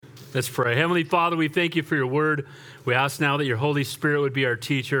Let's pray. Heavenly Father, we thank you for your word. We ask now that your Holy Spirit would be our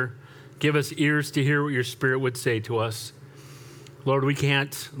teacher. Give us ears to hear what your Spirit would say to us. Lord, we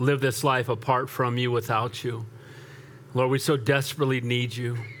can't live this life apart from you, without you. Lord, we so desperately need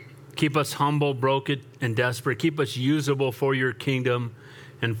you. Keep us humble, broken, and desperate. Keep us usable for your kingdom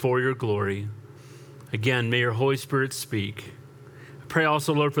and for your glory. Again, may your Holy Spirit speak. I pray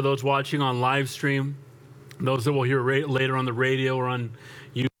also, Lord, for those watching on live stream, those that will hear later on the radio or on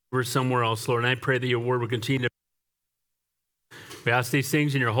YouTube or somewhere else, Lord. And I pray that your word will continue to. We ask these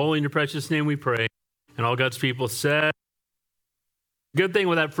things in your holy and your precious name we pray. And all God's people said. Good thing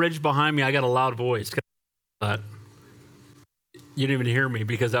with that fridge behind me, I got a loud voice. You didn't even hear me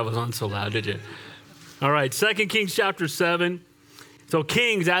because that was on so loud, did you? All right, 2 Kings chapter 7. So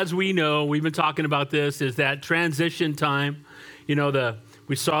Kings, as we know, we've been talking about this, is that transition time. You know,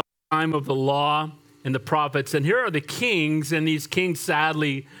 we saw the time of the law and the prophets. And here are the kings, and these kings,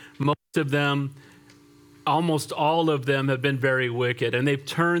 sadly, most of them, almost all of them have been very wicked, and they've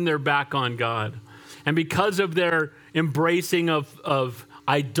turned their back on God. And because of their embracing of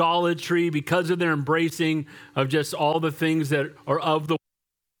idolatry, because of their embracing of just all the things that are of the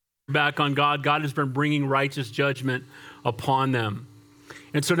back on God, God has been bringing righteous judgment upon them.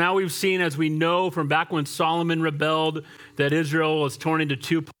 And so now we've seen, as we know from back when Solomon rebelled, that Israel was torn into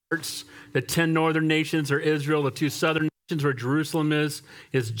two parts. The 10 northern nations are Israel. The 2 southern nations, where Jerusalem is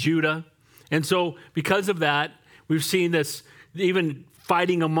Judah. And so because of that, we've seen this even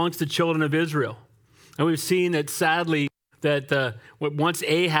fighting amongst the children of Israel. And we've seen that, sadly, that once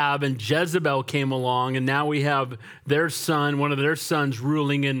Ahab and Jezebel came along, and now we have their son, one of their sons,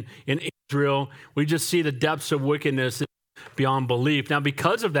 ruling in Israel, we just see the depths of wickedness beyond belief. Now,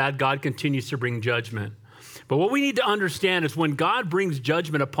 because of that, God continues to bring judgment. But what we need to understand is when God brings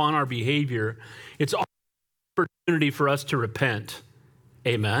judgment upon our behavior, it's an opportunity for us to repent.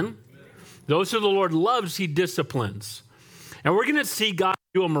 Amen? Those who the Lord loves, he disciplines. And we're going to see God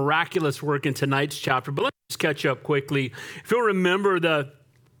do a miraculous work in tonight's chapter. But let's just catch up quickly. If you'll remember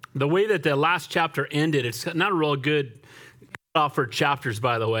the way that the last chapter ended, it's not a real good off for chapters,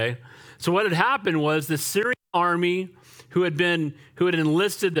 by the way. So what had happened was the Syrian army who had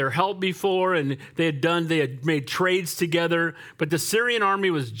enlisted their help before, and they had made trades together, but the Syrian army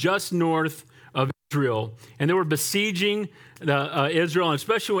was just north of Israel, and they were besieging Israel, and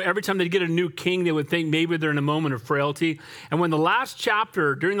especially every time they'd get a new king, they would think maybe they're in a moment of frailty. And when during the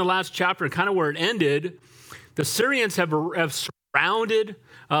last chapter, kind of where it ended, the Syrians have surrounded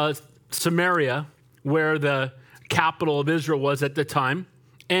Samaria, where the capital of Israel was at the time,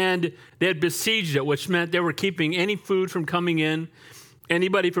 and they had besieged it, which meant they were keeping any food from coming in,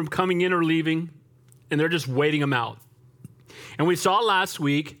 anybody from coming in or leaving, and they're just waiting them out. And we saw last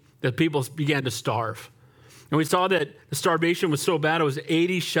week that people began to starve. And we saw that the starvation was so bad, it was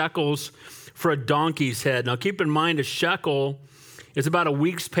 80 shekels for a donkey's head. Now, keep in mind, a shekel is about a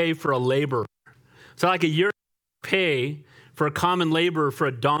week's pay for a laborer. So like a year's pay for a common laborer for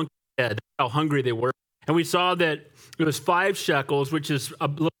a donkey's head. That's how hungry they were. And we saw that it was 5 shekels, which is a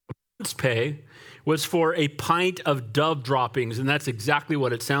month's pay, was for a pint of dove droppings. And that's exactly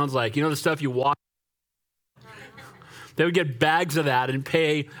what it sounds like. You know the stuff you walk. They would get bags of that and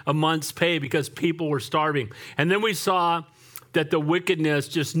pay a month's pay because people were starving. And then we saw that the wickedness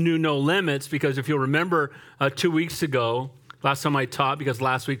just knew no limits, because if you'll remember 2 weeks ago, last time I taught, because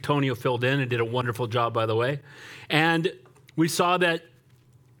last week Tonio filled in and did a wonderful job, by the way. And we saw that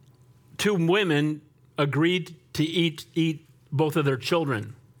 2 women agreed to eat both of their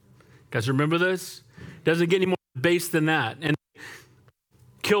children. You guys remember this? Doesn't get any more base than that. And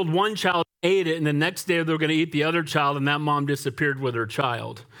killed one child, ate it, and the next day they were going to eat the other child, and that mom disappeared with her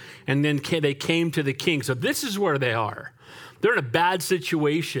child. And then they came to the king. So this is where they are. They're in a bad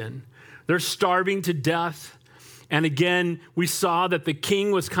situation. They're starving to death. And again, we saw that the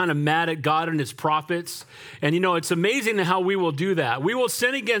king was kind of mad at God and his prophets. And you know, it's amazing how we will do that. We will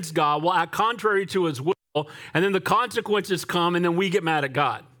sin against God, we'll act contrary to his will, and then the consequences come, and then we get mad at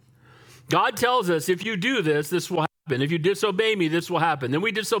God. God tells us, if you do this, this will happen. If you disobey me, this will happen. Then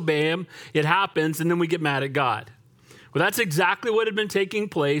we disobey him, it happens, and then we get mad at God. Well, that's exactly what had been taking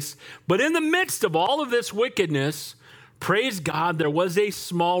place. But in the midst of all of this wickedness, praise God, there was a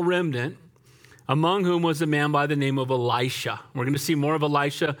small remnant, among whom was a man by the name of Elisha. We're going to see more of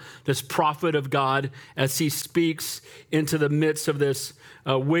Elisha, this prophet of God, as he speaks into the midst of this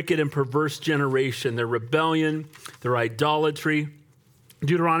wicked and perverse generation, their rebellion, their idolatry.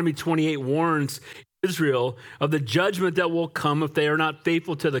 Deuteronomy 28 warns Israel of the judgment that will come if they are not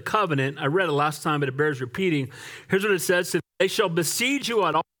faithful to the covenant. I read it last time, but it bears repeating. Here's what it says. They shall besiege you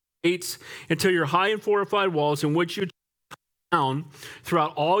at all gates until your high and fortified walls in which you down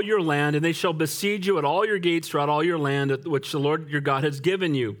throughout all your land, and they shall besiege you at all your gates throughout all your land, which the Lord your God has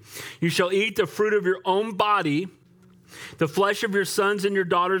given you. You shall eat the fruit of your own body, the flesh of your sons and your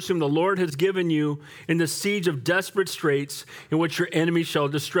daughters whom the Lord has given you in the siege of desperate straits in which your enemies shall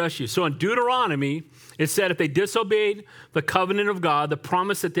distress you. So in Deuteronomy, it said if they disobeyed the covenant of God, the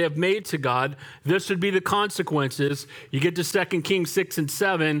promise that they have made to God, this would be the consequences. You get to 2 Kings 6 and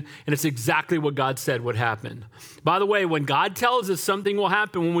 7, and it's exactly what God said would happen. By the way, when God tells us something will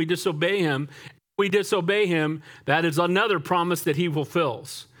happen when we disobey him, that is another promise that he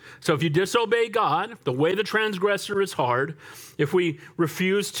fulfills. So if you disobey God, the way the transgressor is hard. If we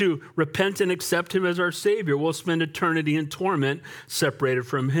refuse to repent and accept him as our Savior, we'll spend eternity in torment separated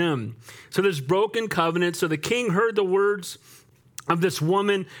from him. So this broken covenant. So the king heard the words of this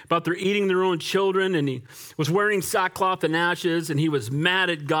woman about their eating their own children, and he was wearing sackcloth and ashes, and he was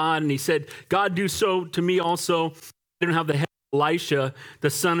mad at God, and he said, God, do so to me also. I don't have the head of Elisha, the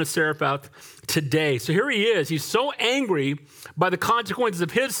son of Seraphat, today. So here he is. He's so angry by the consequences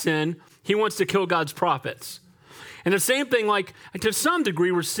of his sin, he wants to kill God's prophets. And the same thing, like to some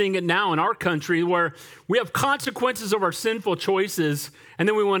degree, we're seeing it now in our country where we have consequences of our sinful choices, and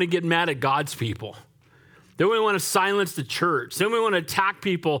then we want to get mad at God's people. Then we want to silence the church. Then we want to attack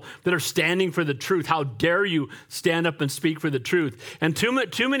people that are standing for the truth. How dare you stand up and speak for the truth? And too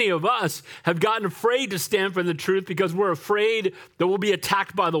many of us have gotten afraid to stand for the truth because we're afraid that we'll be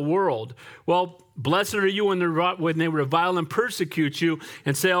attacked by the world. Well, blessed are you when they revile and persecute you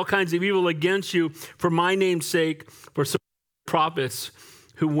and say all kinds of evil against you for my name's sake, for some prophets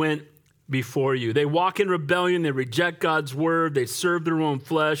who went before you. They walk in rebellion, they reject God's word, they serve their own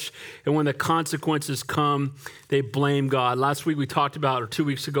flesh, and when the consequences come, they blame God. Last week we talked about, or 2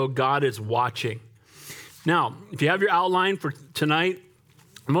 weeks ago, God is watching. Now, if you have your outline for tonight,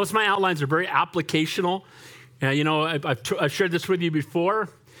 most of my outlines are very applicational. I've shared this with you before.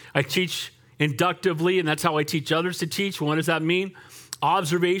 I teach inductively, and that's how I teach others to teach. What does that mean?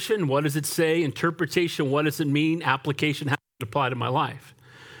 Observation, what does it say? Interpretation, what does it mean? Application, how does it apply to my life?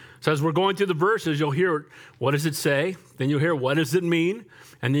 So as we're going through the verses, you'll hear, what does it say? Then you'll hear, what does it mean?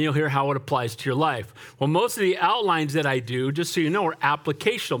 And then you'll hear how it applies to your life. Well, most of the outlines that I do, just so you know, are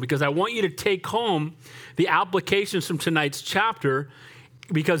applicational because I want you to take home the applications from tonight's chapter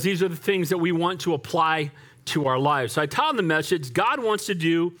because these are the things that we want to apply to our lives. So I tell them the message, God wants to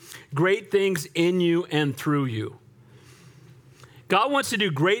do great things in you and through you. God wants to do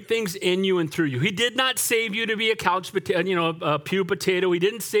great things in you and through you. He did not save you to be a couch potato, a pew potato. He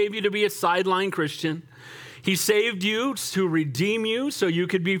didn't save you to be a sideline Christian. He saved you to redeem you so you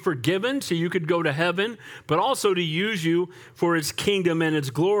could be forgiven, so you could go to heaven, but also to use you for his kingdom and his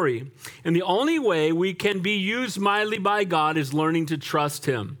glory. And the only way we can be used mightily by God is learning to trust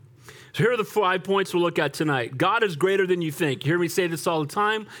him. So here are the 5 points we'll look at tonight. God is greater than you think. You hear me say this all the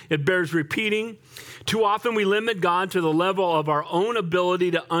time. It bears repeating. Too often we limit God to the level of our own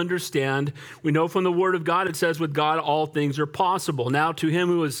ability to understand. We know from the word of God, it says with God, all things are possible. Now to him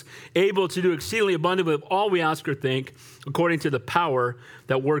who is able to do exceedingly abundantly of all we ask or think, according to the power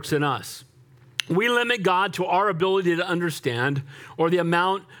that works in us. We limit God to our ability to understand or the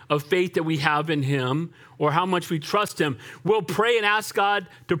amount of faith that we have in him or how much we trust him. We'll pray and ask God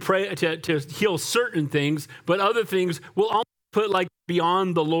to heal certain things, but other things we'll almost put like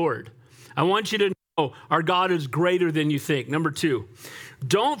beyond the Lord. I want you to know our God is greater than you think. Number 2,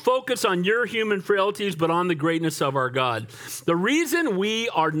 don't focus on your human frailties, but on the greatness of our God. The reason we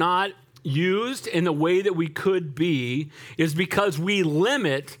are not used in the way that we could be is because we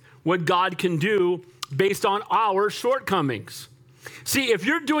limit what God can do based on our shortcomings. See, if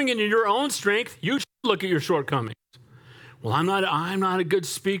you're doing it in your own strength, you should look at your shortcomings. Well, I'm not a good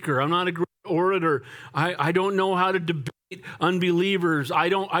speaker. I'm not a great orator. I don't know how to debate unbelievers.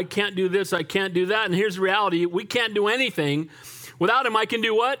 I can't do this. I can't do that. And here's the reality. We can't do anything. Without him, I can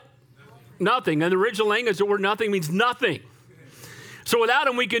do what? Nothing. And the original language, the word nothing means nothing. So without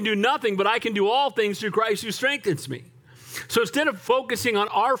him, we can do nothing, but I can do all things through Christ who strengthens me. So instead of focusing on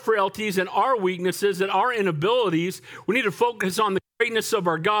our frailties and our weaknesses and our inabilities, we need to focus on the greatness of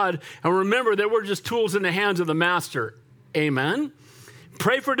our God and remember that we're just tools in the hands of the master. Amen.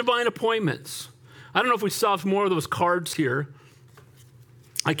 Pray for divine appointments. I don't know if we saw more of those cards here.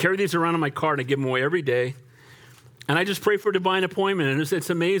 I carry these around in my car and I give them away every day. And I just pray for divine appointment. And it's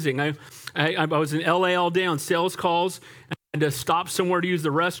amazing. I was in LA all day on sales calls. And to stop somewhere to use the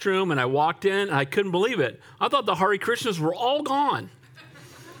restroom, and I walked in, and I couldn't believe it. I thought the Hare Krishnas were all gone.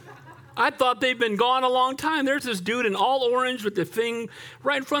 I thought they'd been gone a long time. There's this dude in all orange with the thing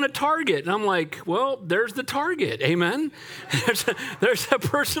right in front of Target. And I'm like, well, there's the Target. Amen. There's a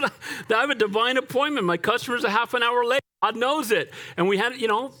person that I have a divine appointment. My customer's a half an hour late. God knows it. And we had,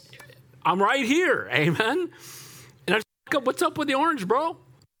 I'm right here. Amen. And I just, what's up with the orange, bro?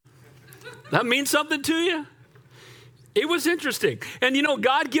 That means something to you? It was interesting. And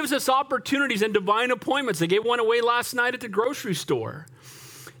God gives us opportunities and divine appointments. They gave one away last night at the grocery store.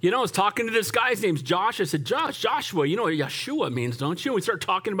 I was talking to this guy, his name's Josh. I said, Joshua, you know what Yeshua means, don't you? We started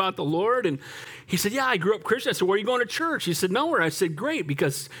talking about the Lord, and he said, yeah, I grew up Christian. I said, where are you going to church? He said, nowhere. I said, great,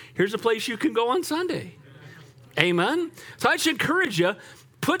 because here's a place you can go on Sunday. Amen? So I should encourage you,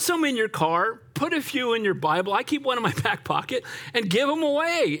 put some in your car, put a few in your Bible. I keep one in my back pocket, and give them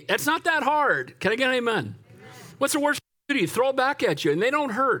away. It's not that hard. Can I get an amen? What's the worst you throw it back at you, and they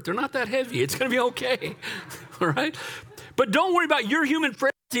don't hurt. They're not that heavy. It's going to be okay. All right? But don't worry about your human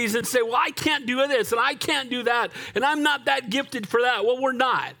frailties and say, well, I can't do this, and I can't do that, and I'm not that gifted for that. Well, we're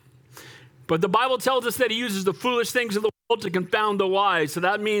not. But the Bible tells us that he uses the foolish things of the world to confound the wise. So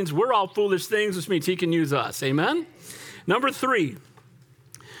that means we're all foolish things, which means he can use us. Amen? Number 3,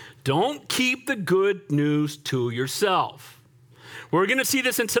 don't keep the good news to yourself. We're going to see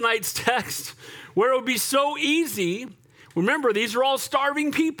this in tonight's text, where it would be so easy. Remember, these are all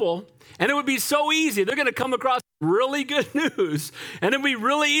starving people, and it would be so easy. They're going to come across really good news, and it'd be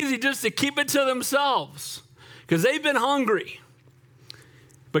really easy just to keep it to themselves because they've been hungry.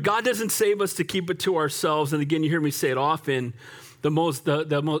 But God doesn't save us to keep it to ourselves. And again, you hear me say it often, the most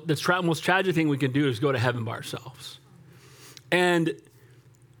tragic thing we can do is go to heaven by ourselves. And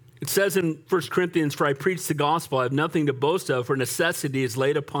it says in 1 Corinthians, for I preach the gospel, I have nothing to boast of, for necessity is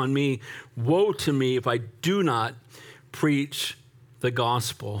laid upon me. Woe to me if I do not preach the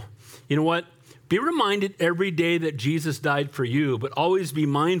gospel. You know what? Be reminded every day that Jesus died for you, but always be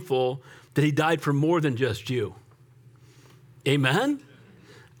mindful that he died for more than just you. Amen?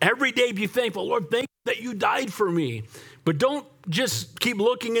 Every day be thankful. Lord, thank you that you died for me. But don't just keep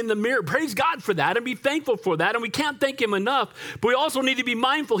looking in the mirror. Praise God for that and be thankful for that. And we can't thank him enough, but we also need to be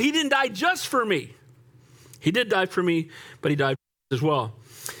mindful. He didn't die just for me. He did die for me, but he died for us as well.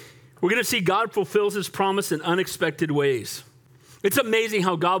 We're going to see God fulfills his promise in unexpected ways. It's amazing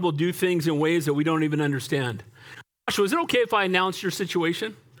how God will do things in ways that we don't even understand. Joshua, is it okay if I announce your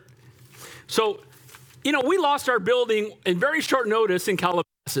situation? So, we lost our building in very short notice in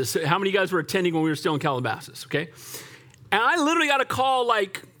Calabasas. How many of you guys were attending when we were still in Calabasas, okay? And I literally got a call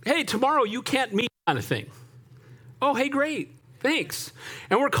like, hey, tomorrow you can't meet kind of thing. Oh, hey, great. Thanks.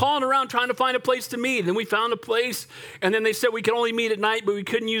 And we're calling around trying to find a place to meet. And we found a place. And then they said we could only meet at night, but we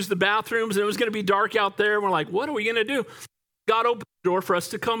couldn't use the bathrooms. And it was going to be dark out there. And we're like, what are we going to do? God opened the door for us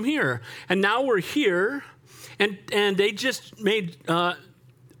to come here. And now we're here. And they just made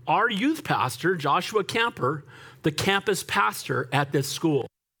our youth pastor, Joshua Camper, the campus pastor at this school.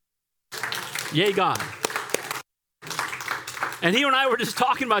 Yay, God. And he and I were just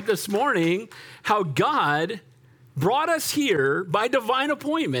talking about this morning how God brought us here by divine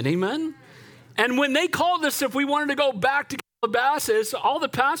appointment. Amen. And when they called us, if we wanted to go back to Calabasas, all the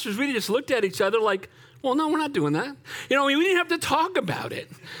pastors, we just looked at each other like, well, no, we're not doing that. We didn't have to talk about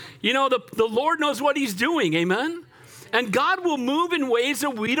it. The Lord knows what he's doing. Amen. And God will move in ways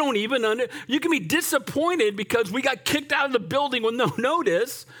that we don't even You can be disappointed because we got kicked out of the building with no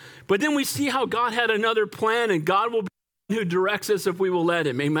notice, but then we see how God had another plan, and God will be who directs us if we will let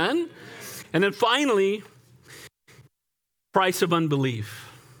him. Amen. And then finally, price of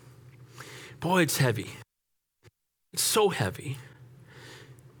unbelief. Boy, it's heavy. It's so heavy.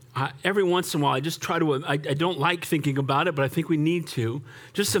 Every once in a while, I just try to, I don't like thinking about it, but I think we need to.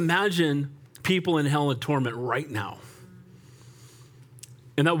 Just imagine people in hell and torment right now.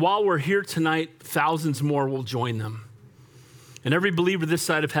 And that while we're here tonight, thousands more will join them. And every believer this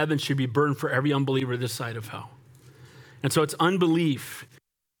side of heaven should be burned for every unbeliever this side of hell. And so it's unbelief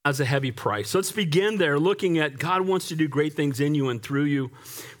as a heavy price. So let's begin there looking at God wants to do great things in you and through you.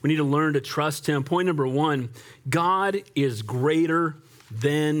 We need to learn to trust him. Point number 1, God is greater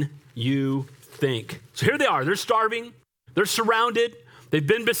than you think. So here they are. They're starving. They're surrounded. They've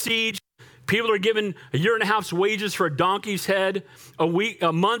been besieged. People are given a year and a half's wages for a donkey's head,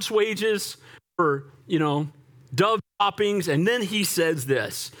 a month's wages for, dove droppings. And then he says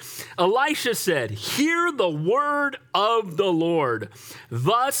this, Elisha said, hear the word of the Lord.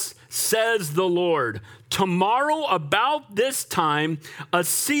 Thus says the Lord, tomorrow about this time, a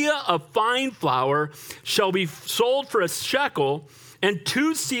seah of fine flour shall be sold for a shekel, and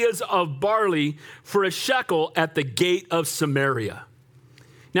 2 seahs of barley for a shekel at the gate of Samaria.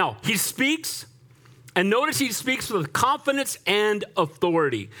 Now, he speaks, and notice he speaks with confidence and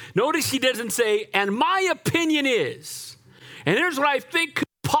authority. Notice he doesn't say, and my opinion is, and here's what I think could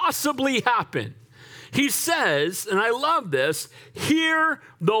possibly happen. He says, and I love this, hear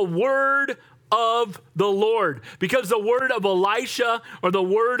the word of the Lord. Because the word of Elisha or the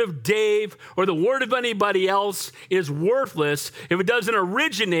word of Dave or the word of anybody else is worthless if it doesn't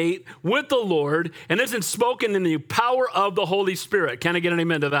originate with the Lord and isn't spoken in the power of the Holy Spirit. Can I get an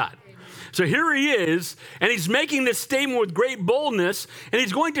amen to that? So here he is, and he's making this statement with great boldness, and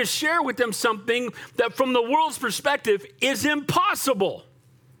he's going to share with them something that from the world's perspective is impossible.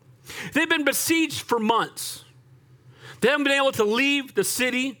 They've been besieged for months. They haven't been able to leave the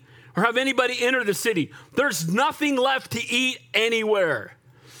city or have anybody enter the city. There's nothing left to eat anywhere.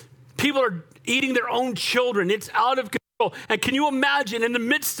 People are eating their own children. It's out of control. And can you imagine in the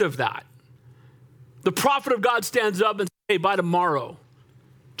midst of that, the prophet of God stands up and says, hey, by tomorrow,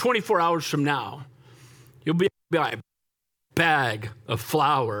 24 hours from now, you'll be a bag of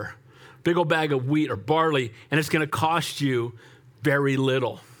flour, big old bag of wheat or barley, and it's going to cost you very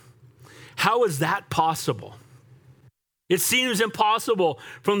little. How is that possible? It seems impossible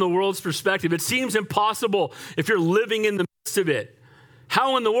from the world's perspective. It seems impossible if you're living in the midst of it.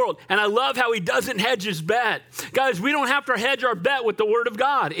 How in the world? And I love how he doesn't hedge his bet. Guys, we don't have to hedge our bet with the word of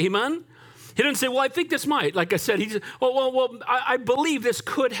God. Amen? He didn't say, well, I think this might. Like I said, he said, I believe this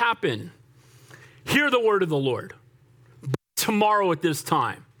could happen. Hear the word of the Lord. Tomorrow at this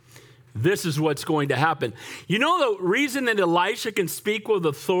time, this is what's going to happen. You know the reason that Elisha can speak with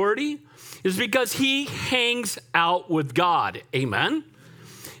authority is because he hangs out with God. Amen?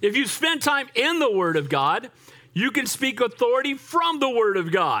 If you spend time in the word of God, you can speak authority from the word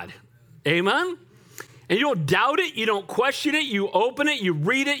of God. Amen? And you don't doubt it, you don't question it, you open it, you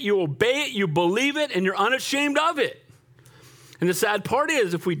read it, you obey it, you believe it, and you're unashamed of it. And the sad part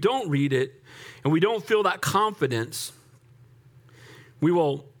is, if we don't read it and we don't feel that confidence, we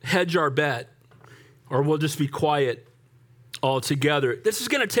will hedge our bet or we'll just be quiet altogether. This is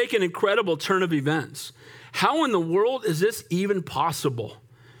going to take an incredible turn of events. How in the world is this even possible?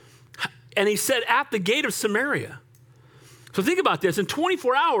 And he said, at the gate of Samaria. So think about this. In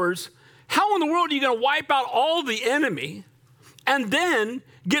 24 hours, how in the world are you going to wipe out all the enemy and then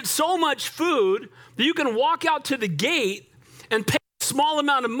get so much food that you can walk out to the gate and pay a small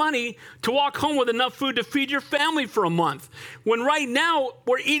amount of money to walk home with enough food to feed your family for a month? When right now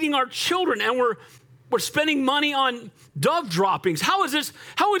we're eating our children and we're spending money on dove droppings. How is this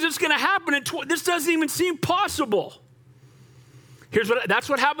going to happen? This doesn't even seem possible. That's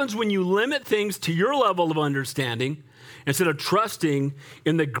what happens when you limit things to your level of understanding instead of trusting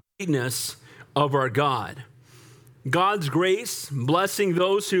in the greatness of our God. God's grace, blessing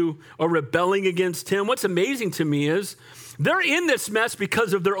those who are rebelling against him. What's amazing to me is they're in this mess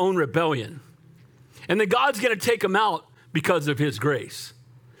because of their own rebellion. And then God's going to take them out because of his grace.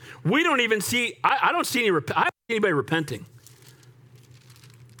 We don't even see, I don't see anybody repenting.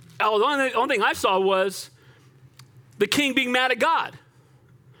 The only thing I saw was the king being mad at God.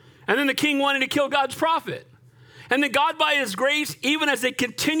 And then the king wanting to kill God's prophet. And then God, by his grace, even as they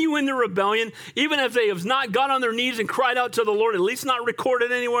continue in their rebellion, even as they have not got on their knees and cried out to the Lord, at least not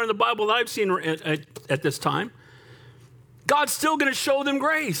recorded anywhere in the Bible that I've seen at this time, God's still going to show them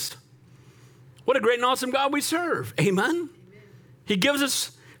grace. What a great and awesome God we serve. Amen? He gives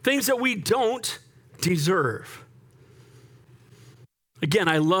us things that we don't deserve. Again,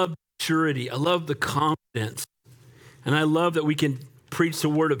 I love the surety. I love the confidence. And I love that we can preach the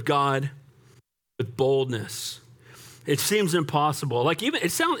word of God with boldness. It seems impossible.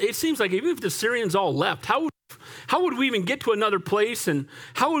 It seems like even if the Syrians all left, how would we even get to another place? And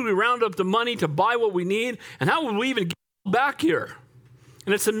how would we round up the money to buy what we need? And how would we even get back here?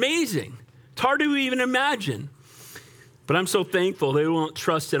 And it's amazing. It's hard to even imagine. But I'm so thankful they won't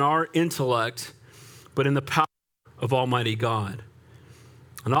trust in our intellect, but in the power of Almighty God.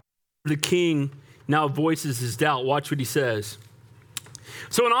 And the king now voices his doubt. Watch what he says.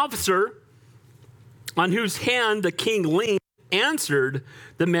 So an officer on whose hand the king leaned answered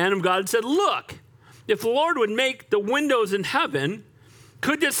the man of God and said, look, if the Lord would make the windows in heaven,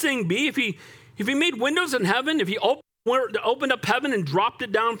 could this thing be? If he made windows in heaven, if he opened up heaven and dropped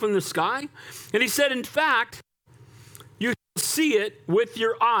it down from the sky? And he said, in fact, you shall see it with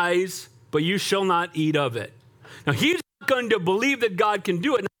your eyes, but you shall not eat of it. Now, he's not going to believe that God can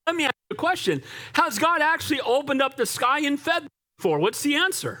do it. Now, let me ask you a question. Has God actually opened up the sky and fed them before? What's the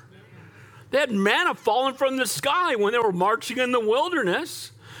answer? They had manna falling from the sky when they were marching in the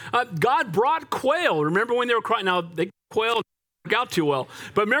wilderness. God brought quail. Remember when they were crying? Now, quail didn't work out too well.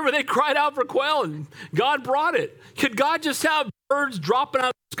 But remember, they cried out for quail, and God brought it. Could God just have birds dropping out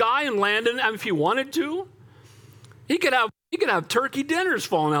of the sky and landing if he wanted to? He could have turkey dinners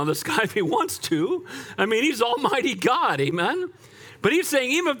falling out of the sky if he wants to. I mean, he's Almighty God, amen? But he's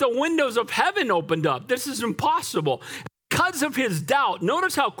saying even if the windows of heaven opened up, this is impossible. Because because of his doubt,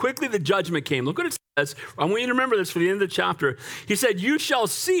 notice how quickly the judgment came. Look what it says. I want you to remember this for the end of the chapter. He said, you shall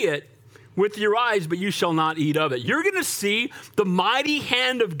see it with your eyes, but you shall not eat of it. You're going to see the mighty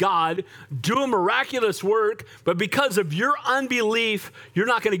hand of God do a miraculous work, but because of your unbelief, you're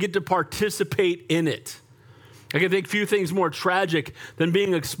not going to get to participate in it. I can think few things more tragic than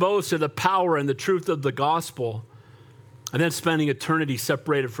being exposed to the power and the truth of the gospel and then spending eternity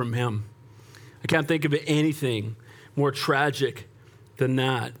separated from him. I can't think of anything more tragic than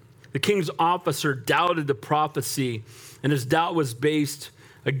that. The king's officer doubted the prophecy, and his doubt was based,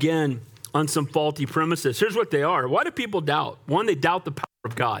 again, on some faulty premises. Here's what they are. Why do people doubt? One, they doubt the power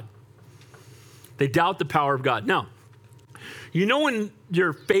of God. They doubt the power of God. Now, you know when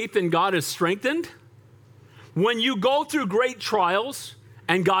your faith in God is strengthened? When you go through great trials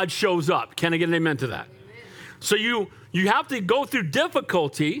and God shows up. Can I get an amen to that? Amen. So you have to go through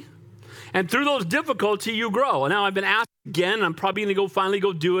difficulty, and through those difficulty you grow. And now I've been asked again, I'm probably going to finally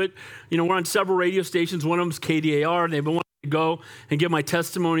go do it. You know, we're on several radio stations. One of them is KDAR, and they've been wanting to go and give my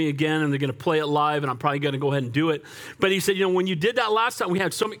testimony again, and they're going to play it live, and I'm probably going to go ahead and do it. But he said, you know, when you did that last time, we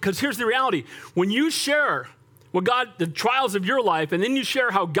had so many, because here's the reality. When you share what God, the trials of your life, and then you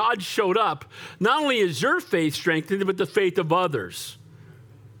share how God showed up, not only is your faith strengthened, but the faith of others.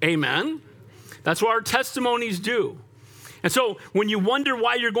 Amen? That's what our testimonies do. And so when you wonder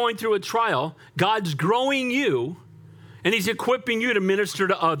why you're going through a trial, God's growing you, and he's equipping you to minister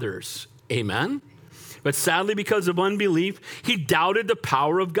to others. Amen? But sadly, because of unbelief, he doubted the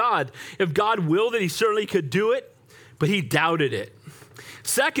power of God. If God willed it, he certainly could do it, but he doubted it.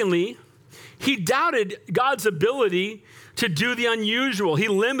 Secondly, he doubted God's ability to do the unusual. He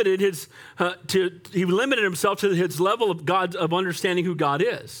limited himself to his level of understanding who God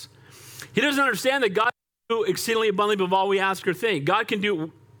is. He doesn't understand that God can do exceedingly abundantly above all we ask or think. God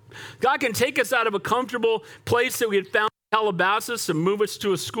can take us out of a comfortable place that we had found in Calabasas and move us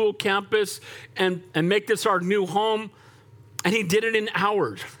to a school campus and make this our new home. And he did it in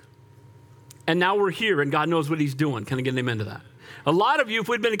hours. And now we're here, and God knows what he's doing. Can I get an amen to that? A lot of you, if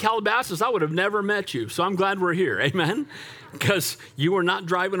we'd been in Calabasas, I would have never met you. So I'm glad we're here. Amen? Because you were not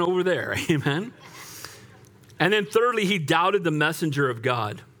driving over there. Amen? And then thirdly, he doubted the messenger of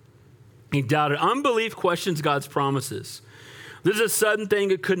God. He doubted. Unbelief questions God's promises. This is a sudden thing.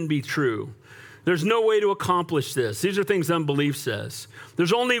 It couldn't be true. There's no way to accomplish this. These are things unbelief says.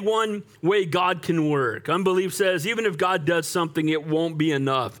 There's only one way God can work. Unbelief says, even if God does something, it won't be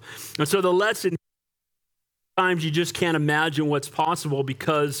enough. And so the lesson, sometimes you just can't imagine what's possible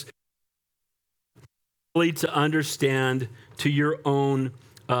because to understand to your own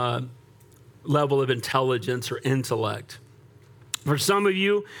level of intelligence or intellect. For some of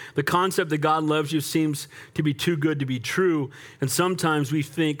you, the concept that God loves you seems to be too good to be true. And sometimes we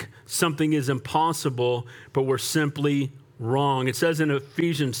think something is impossible, but we're simply wrong. It says in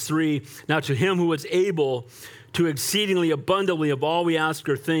Ephesians 3, now to him who is able to exceedingly abundantly of all we ask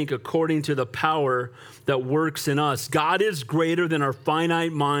or think according to the power that works in us. God is greater than our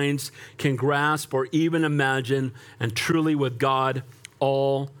finite minds can grasp or even imagine. And truly with God,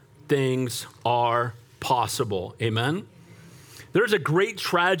 all things are possible. Amen? There's a great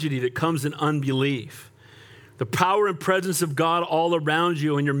tragedy that comes in unbelief. The power and presence of God all around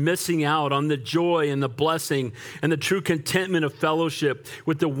you, and you're missing out on the joy and the blessing and the true contentment of fellowship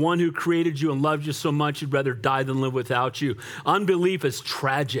with the one who created you and loved you so much you'd rather die than live without you. Unbelief is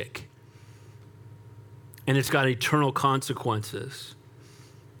tragic, and it's got eternal consequences.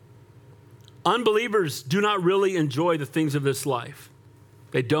 Unbelievers do not really enjoy the things of this life.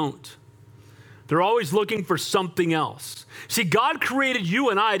 They don't. They're always looking for something else. See, God created you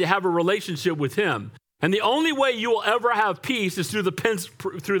and I to have a relationship with him. And the only way you will ever have peace is through the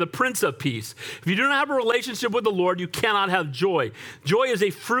Prince of Peace. If you don't have a relationship with the Lord, you cannot have joy. Joy is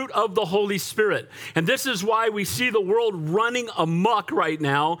a fruit of the Holy Spirit. And this is why we see the world running amok right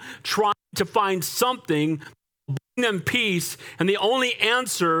now, trying to find something to bring them peace. And the only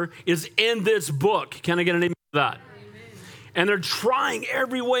answer is in this book. Can I get an amen to that? And they're trying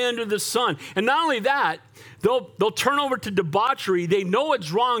every way under the sun. And not only that, they'll turn over to debauchery. They know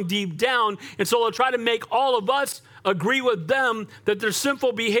it's wrong deep down, and so they'll try to make all of us agree with them that their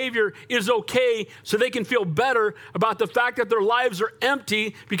sinful behavior is okay so they can feel better about the fact that their lives are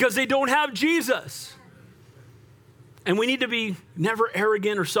empty because they don't have Jesus. And we need to be never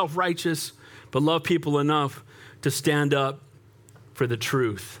arrogant or self-righteous, but love people enough to stand up for the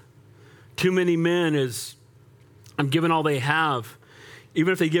truth. Too many men is, I'm giving all they have,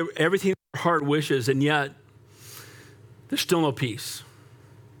 even if they give everything their heart wishes, and yet there's still no peace.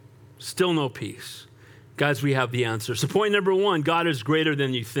 Still no peace. Guys, we have the answer. So point number one, God is greater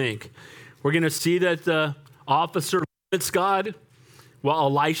than you think. We're going to see that the officer It's God. Well,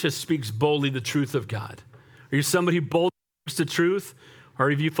 Elisha speaks boldly the truth of God. Are you somebody who boldly speaks the truth? Or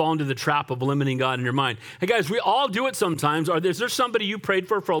have you fallen into the trap of limiting God in your mind? Hey guys, we all do it sometimes. Is there somebody you prayed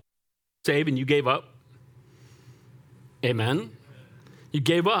for a save and you gave up? Amen. You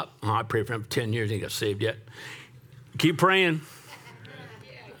gave up. Oh, I prayed for him for 10 years. He got saved yet. Keep praying.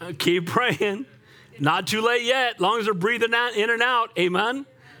 Keep praying. Not too late yet. As long as they're breathing out, in and out. Amen.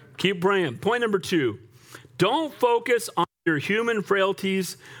 Keep praying. Point number 2. Don't focus on your human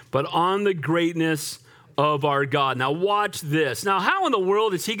frailties, but on the greatness of our God. Now watch this. Now how in the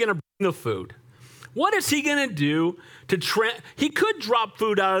world is he going to bring the food? What is he going to do to he could drop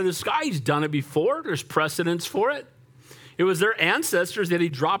food out of the sky. He's done it before. There's precedence for it. It was their ancestors that he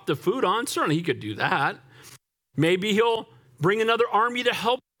dropped the food on. Certainly he could do that. Maybe he'll bring another army to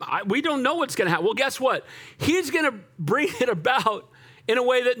help. We don't know what's going to happen. Well, guess what? He's going to bring it about in a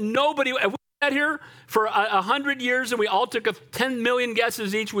way that nobody, if we sat here for 100 years and we all took 10 million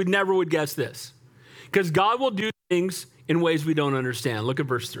guesses each, we never would guess this. Because God will do things in ways we don't understand. Look at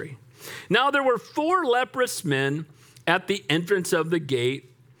verse 3. Now there were 4 leprous men at the entrance of the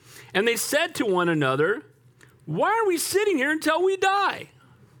gate, and they said to one another, why are we sitting here until we die?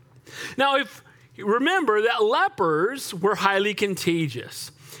 Now, if remember that lepers were highly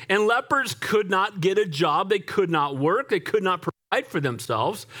contagious, and lepers could not get a job, they could not work, they could not provide for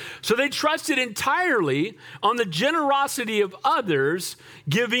themselves, so they trusted entirely on the generosity of others,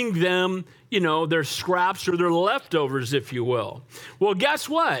 giving them, their scraps or their leftovers, if you will. Well, guess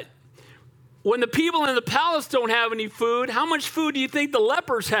what? When the people in the palace don't have any food, how much food do you think the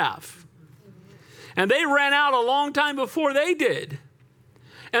lepers have? And they ran out a long time before they did.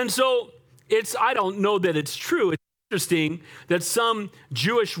 And so I don't know that it's true. It's interesting that some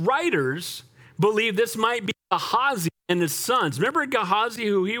Jewish writers believe this might be Gehazi and his sons. Remember Gehazi,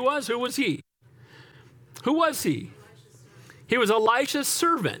 who he was? Who was he? Who was he? He was Elisha's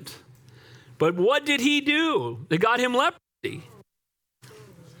servant. But what did he do? They got him leprosy.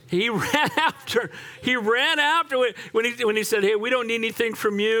 He ran after when he said, hey, we don't need anything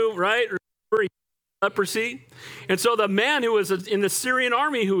from you, right? Leprosy. And so the man who was in the Syrian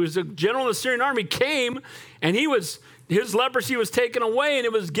army, who was a general in the Syrian army, came, and his leprosy was taken away, and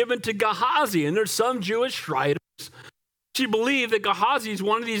it was given to Gehazi. And there's some Jewish writers who believe that Gehazi is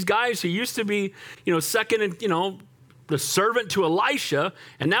one of these guys who used to be, second and, the servant to Elisha,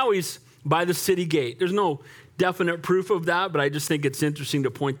 and now he's by the city gate. There's no definite proof of that, but I just think it's interesting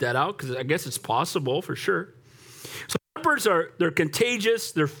to point that out because I guess it's possible for sure. So lepers they're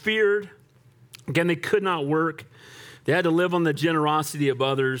contagious, they're feared. Again, they could not work. They had to live on the generosity of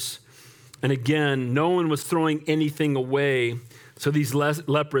others. And again, no one was throwing anything away. So these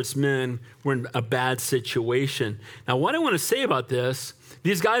leprous men were in a bad situation. Now, what I want to say about this,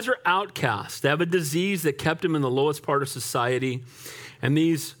 these guys are outcasts. They have a disease that kept them in the lowest part of society. And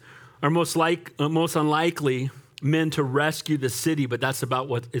these are most unlikely men to rescue the city, but that's about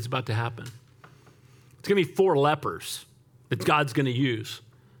what is about to happen. It's going to be 4 lepers that God's going to use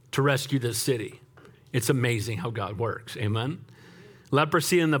to rescue this city. It's amazing how God works. Amen.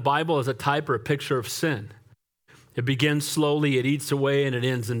 Leprosy in the Bible is a type or a picture of sin. It begins slowly, it eats away, and it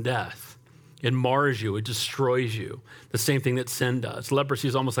ends in death. It mars you, it destroys you. The same thing that sin does. Leprosy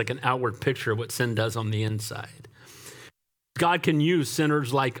is almost like an outward picture of what sin does on the inside. God can use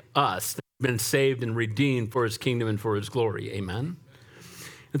sinners like us that have been saved and redeemed for his kingdom and for his glory. Amen.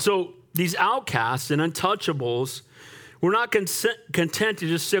 And so these outcasts and untouchables were not content to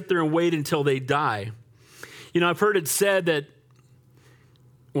just sit there and wait until they die. I've heard it said that,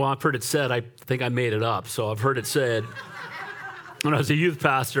 I think I made it up. So I've heard it said when I was a youth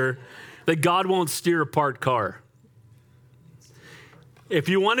pastor that God won't steer a parked car. If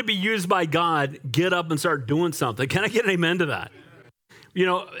you want to be used by God, get up and start doing something. Can I get an amen to that?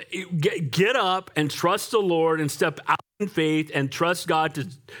 Get up and trust the Lord and step out in faith and trust God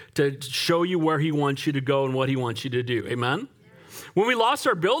to show you where he wants you to go and what he wants you to do. Amen? When we lost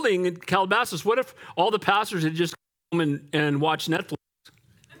our building in Calabasas, what if all the pastors had just come and watched Netflix?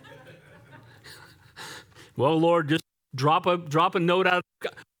 Well, Lord, just drop a note out.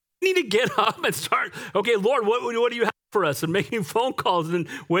 We need to get up and start. Okay, Lord, what do you have for us? And making phone calls and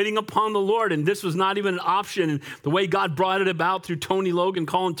waiting upon the Lord. And this was not even an option. And the way God brought it about through Tony Logan,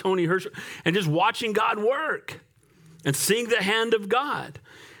 calling Tony Herschel, and just watching God work and seeing the hand of God.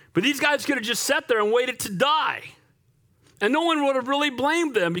 But these guys could have just sat there and waited to die. And no one would have really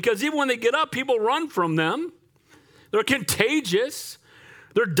blamed them because even when they get up, people run from them. They're contagious.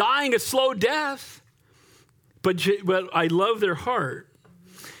 They're dying a slow death. But I love their heart.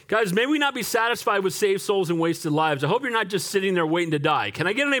 Guys, may we not be satisfied with saved souls and wasted lives. I hope you're not just sitting there waiting to die. Can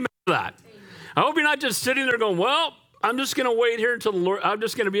I get an amen to that? I hope you're not just sitting there going, well, I'm just going to wait here until the Lord, I'm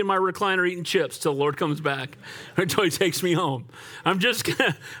just going to be in my recliner eating chips till the Lord comes back, until he takes me home. I'm just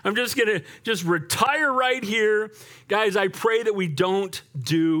going to retire right here. Guys, I pray that we don't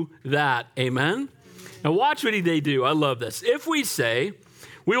do that. Amen? Now watch what they do. I love this. If we say,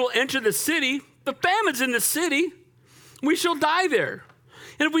 we will enter the city, the famine's in the city, we shall die there.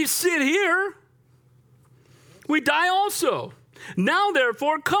 And if we sit here, we die also. Now,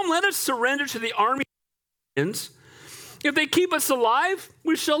 therefore, come, let us surrender to the army. If they keep us alive,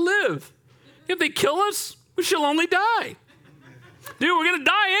 we shall live. If they kill us, we shall only die. Dude, we're going to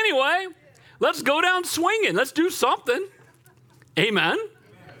die anyway. Let's go down swinging. Let's do something. Amen.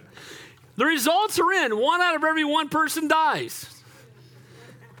 The results are in. 1 out of every 1 person dies.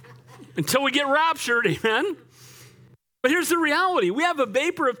 Until we get raptured, amen. But here's the reality. We have a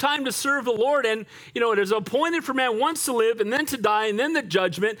vapor of time to serve the Lord, and, it is appointed for man once to live and then to die and then the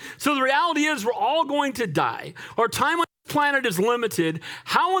judgment. So the reality is we're all going to die. Our time on this planet is limited.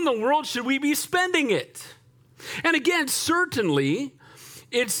 How in the world should we be spending it? And again, certainly,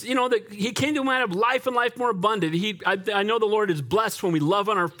 it's, that he came to man of life and life more abundant. I know the Lord is blessed when we love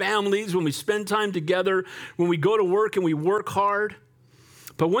on our families, when we spend time together, when we go to work and we work hard.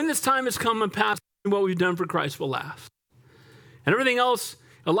 But when this time has come and passed, what we've done for Christ will last. And everything else,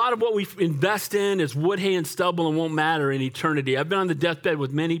 a lot of what we invest in is wood, hay, and stubble and won't matter in eternity. I've been on the deathbed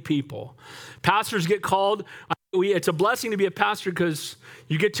with many people. Pastors get called. It's a blessing to be a pastor because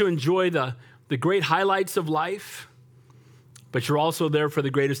you get to enjoy the great highlights of life, but you're also there for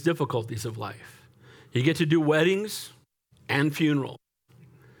the greatest difficulties of life. You get to do weddings and funerals.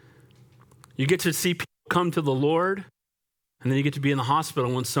 You get to see people come to the Lord, and then you get to be in the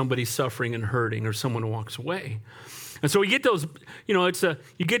hospital when somebody's suffering and hurting or someone walks away. And so we get those,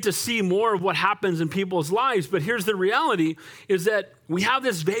 you get to see more of what happens in people's lives. But here's the reality is that we have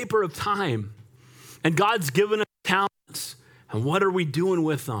this vapor of time and God's given us talents. And what are we doing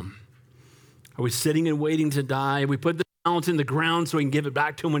with them? Are we sitting and waiting to die? We put the talents in the ground so we can give it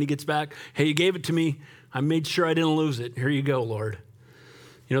back to him when he gets back. Hey, you gave it to me. I made sure I didn't lose it. Here you go, Lord.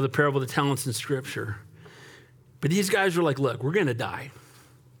 The parable of the talents in Scripture. But these guys were like, look, we're going to die.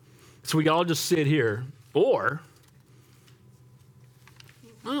 So we all just sit here. Or,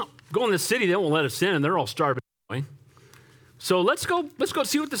 go in the city, they won't let us in, and they're all starving anyway. So let's go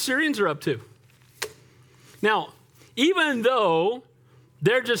see what the Syrians are up to. Now, even though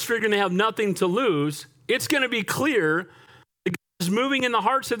they're just figuring they have nothing to lose, it's going to be clear that God is moving in the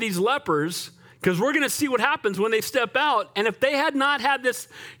hearts of these lepers, because we're going to see what happens when they step out. And if they had not had this,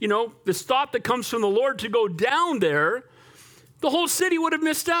 this thought that comes from the Lord to go down there, the whole city would have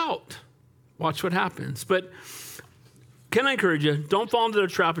missed out. Watch what happens. But can I encourage you, don't fall into the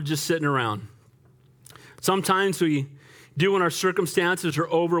trap of just sitting around. Sometimes we do when our circumstances are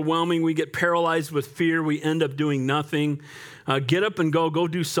overwhelming. We get paralyzed with fear. We end up doing nothing. Get up and go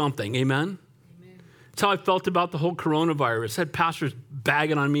do something. Amen? That's how I felt about the whole coronavirus. I had pastors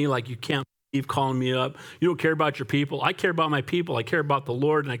bagging on me like, you can't believe, calling me up. You don't care about your people. I care about my people. I care about the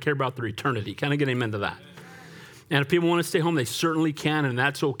Lord, and I care about their eternity. Can I get amen to that? And if people want to stay home, they certainly can, and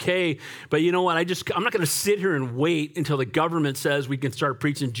that's okay. But you know what? I'm not going to sit here and wait until the government says we can start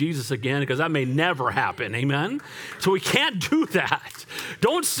preaching Jesus again, because that may never happen. Amen? So we can't do that.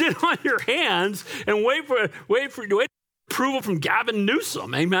 Don't sit on your hands and wait for approval from Gavin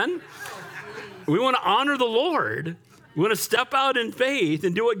Newsom. Amen? We want to honor the Lord. We want to step out in faith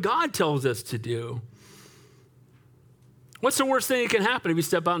and do what God tells us to do. What's the worst thing that can happen if you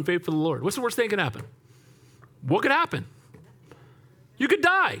step out in faith for the Lord? What's the worst thing that can happen? What could happen? You could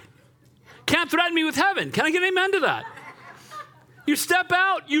die. Can't threaten me with heaven. Can I get an amen to that? You step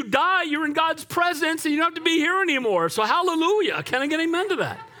out, you die, you're in God's presence, and you don't have to be here anymore. So hallelujah. Can I get an amen to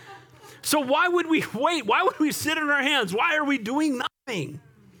that? So why would we wait? Why would we sit in our hands? Why are we doing nothing?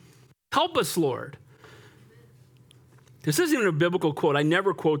 Help us, Lord. This isn't even a biblical quote. I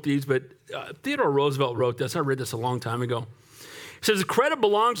never quote these, but Theodore Roosevelt wrote this. I read this a long time ago. It says, the credit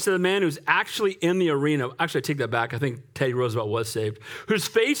belongs to the man who's actually in the arena. Actually, I take that back. I think Teddy Roosevelt was saved. Whose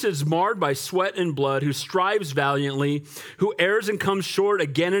face is marred by sweat and blood, who strives valiantly, who errs and comes short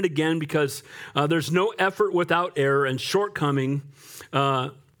again and again because there's no effort without error and shortcomings,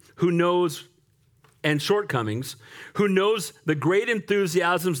 who knows the great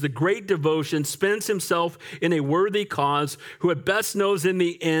enthusiasms, the great devotion, spends himself in a worthy cause, who at best knows in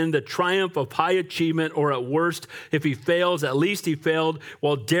the end the triumph of high achievement, or at worst, if he fails, at least he failed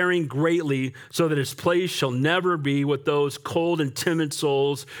while daring greatly, so that his place shall never be with those cold and timid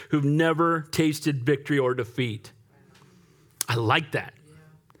souls who've never tasted victory or defeat. I like that.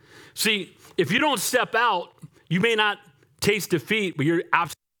 See, if you don't step out, you may not taste defeat, but you're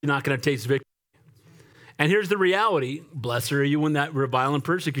absolutely not going to taste victory. And here's the reality. Blessed are you when that revile and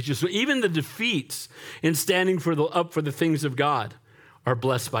persecute you. So even the defeats in standing up for the things of God are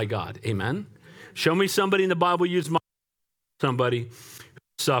blessed by God. Amen? Show me somebody in the Bible somebody who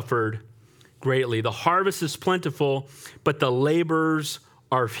suffered greatly. The harvest is plentiful, but the laborers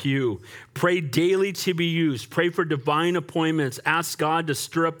are few. Pray daily to be used. Pray for divine appointments. Ask God to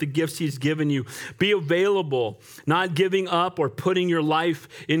stir up the gifts he's given you. Be available, not giving up or putting your life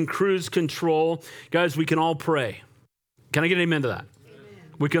in cruise control. Guys, we can all pray. Can I get an amen to that? Amen.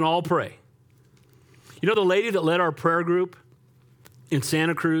 We can all pray. You know the lady that led our prayer group in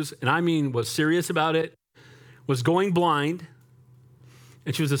Santa Cruz, and I mean was serious about it, was going blind,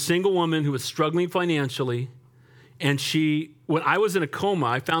 and she was a single woman who was struggling financially. And when I was in a coma,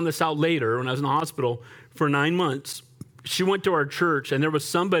 I found this out later when I was in the hospital for 9 months. She went to our church, and there was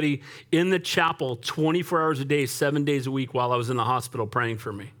somebody in the chapel 24 hours a day, 7 days a week while I was in the hospital praying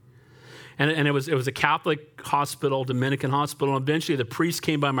for me. And it was a Catholic hospital, Dominican hospital. And eventually the priest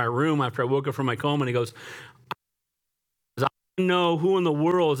came by my room after I woke up from my coma, and he goes, I don't know who in the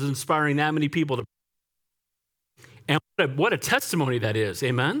world is inspiring that many people to pray. And what a testimony that is,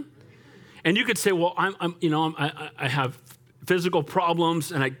 amen? And you could say, well, I have physical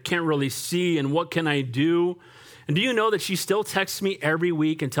problems and I can't really see, and what can I do? And do you know that she still texts me every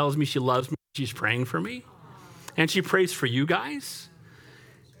week and tells me she loves me, she's praying for me, and she prays for you guys?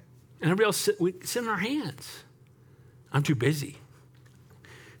 And everybody else, we sit in our hands. I'm too busy.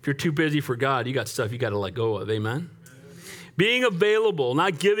 If you're too busy for God, you got stuff you got to let go of, amen? Being available,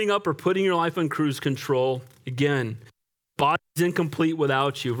 not giving up or putting your life on cruise control. Again, body's incomplete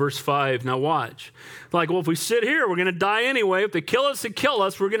without you. Verse 5, now watch. Like, well, if we sit here, we're going to die anyway. If they kill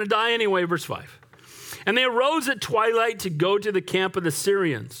us, we're going to die anyway. Verse 5. And they arose at twilight to go to the camp of the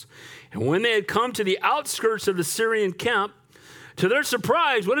Syrians. And when they had come to the outskirts of the Syrian camp, to their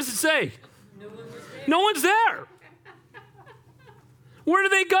surprise, what does it say? No one's there. Where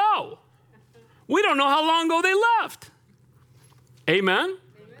did they go? We don't know how long ago they left. Amen?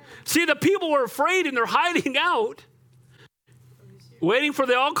 See, the people were afraid and they're hiding out, waiting for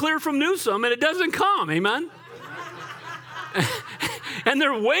the all clear from Newsom, and it doesn't come. Amen? And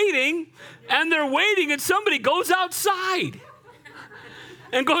they're waiting, and somebody goes outside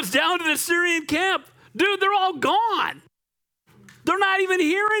and goes down to the Syrian camp. Dude, they're all gone. They're not even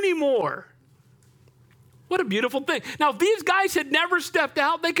here anymore. What a beautiful thing. Now, if these guys had never stepped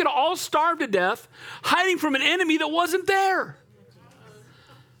out, they could have all starved to death, hiding from an enemy that wasn't there.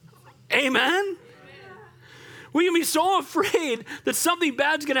 Amen? We can be so afraid that something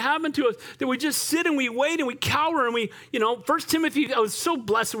bad's going to happen to us that we just sit and we wait and we cower and we, 1 Timothy, I was so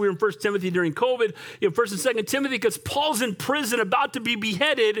blessed that we were in 1 Timothy during COVID, 1 and 2 Timothy, because Paul's in prison about to be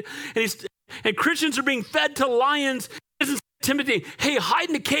beheaded, and Christians are being fed to lions. Timothy, hey, hide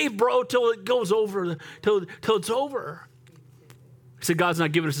in the cave, bro, till it goes over, till it's over. He said, God's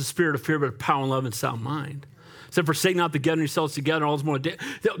not giving us a spirit of fear, but of power and love and sound mind. He said, forsake not the gathering yourselves together, all this more.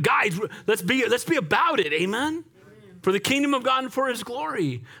 Guys, let's be about it, amen? For the kingdom of God and for his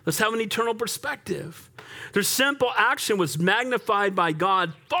glory. Let's have an eternal perspective. Their simple action was magnified by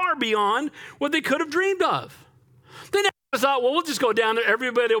God far beyond what they could have dreamed of. They never thought, well, we'll just go down there,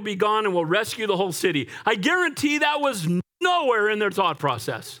 everybody will be gone, and we'll rescue the whole city. I guarantee that was nowhere in their thought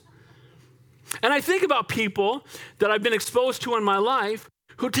process. And I think about people that I've been exposed to in my life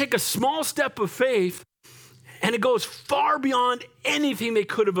who take a small step of faith and it goes far beyond anything they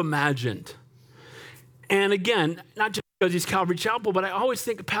could have imagined. And again, not just because he's Calvary Chapel, but I always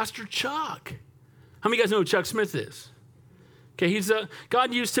think of Pastor Chuck. How many of you guys know who Chuck Smith is? Okay,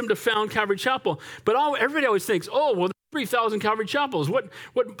 God used him to found Calvary Chapel. But everybody always thinks, oh, well, there's 3,000 Calvary Chapels. What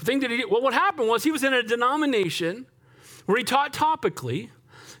thing did he do? Well, what happened was he was in a denomination where he taught topically.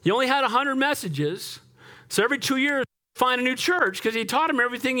 He only had 100 messages. So every 2 years, find a new church because he taught him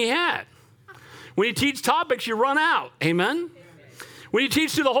everything he had. When you teach topics, you run out. Amen? When you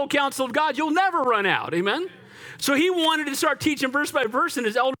teach through the whole counsel of God, you'll never run out. Amen? So he wanted to start teaching verse by verse, and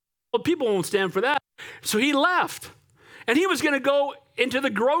his elder people won't stand for that. So he left. And he was going to go into the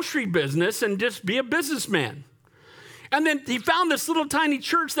grocery business and just be a businessman. And then he found this little tiny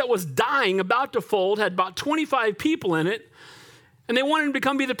church that was dying, about to fold, had about 25 people in it. And they wanted him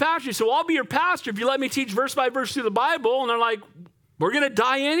to be the pastor. So I'll be your pastor if you let me teach verse by verse through the Bible. And they're like, we're going to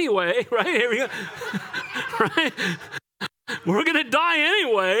die anyway, right? Here we go. Right? We're going to die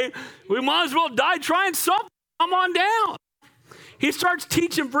anyway. We might as well die trying something. Come on down. He starts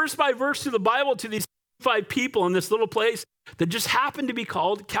teaching verse by verse through the Bible to these 5 people in this little place that just happened to be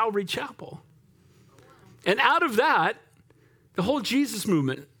called Calvary Chapel. And out of that, the whole Jesus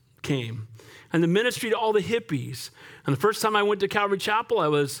movement came, and the ministry to all the hippies. And the first time I went to Calvary Chapel, I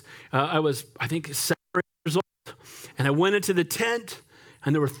was I think 7 or 8 And I went into the tent,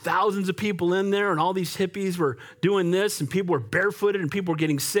 and there were thousands of people in there, and all these hippies were doing this, and people were barefooted, and people were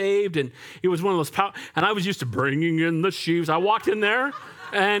getting saved, and it was one of those and I was used to bringing in the sheaves. I walked in there,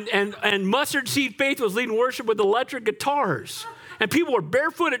 and Mustard Seed Faith was leading worship with electric guitars, and people were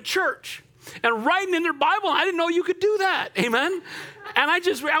barefoot at church and writing in their Bible. I didn't know you could do that. Amen. And I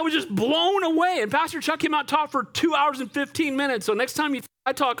was just blown away. And Pastor Chuck came out and taught for 2 hours and 15 minutes. So next time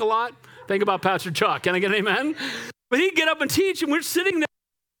I talk a lot, think about Pastor Chuck. Can I get an amen? But he'd get up and teach, and we're sitting there,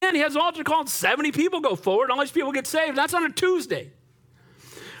 and he has an altar call, and 70 people go forward. All these people get saved. That's on a Tuesday.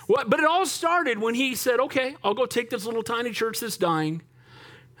 But it all started when he said, okay, I'll go take this little tiny church that's dying,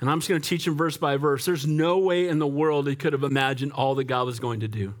 and I'm just going to teach him verse by verse. There's no way in the world he could have imagined all that God was going to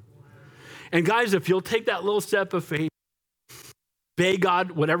do. And guys, if you'll take that little step of faith, obey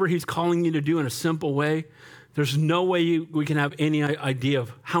God, whatever he's calling you to do in a simple way, there's no way we can have any idea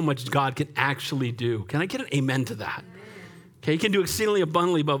of how much God can actually do. Can I get an amen to that? Okay, he can do exceedingly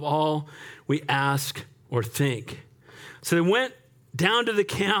abundantly above all we ask or think. So they went down to the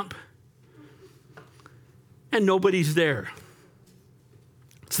camp, and nobody's there.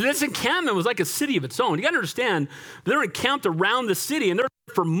 So this encampment was like a city of its own. You got to understand, they're encamped around the city, and they're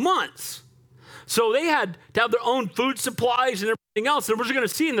there for months. So they had to have their own food supplies and everything else. And we're going to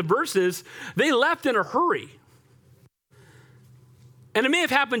see in the verses, they left in a hurry. And it may have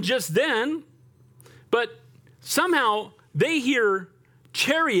happened just then, but somehow they hear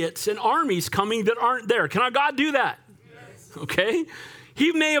chariots and armies coming that aren't there. Can our God do that? Yes. Okay.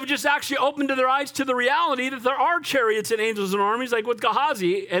 He may have just actually opened their eyes to the reality that there are chariots and angels and armies, like with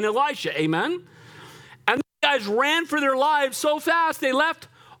Gehazi and Elisha. Amen. And the guys ran for their lives so fast, they left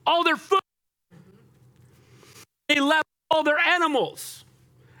all their food. They left all their animals,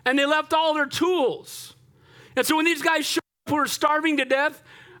 and they left all their tools. And so when these guys showed up who were starving to death,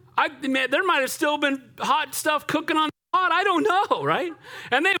 there might have still been hot stuff cooking on the pot. I don't know, right?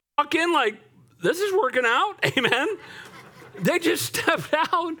 And they walk in like, this is working out. Amen. They just stepped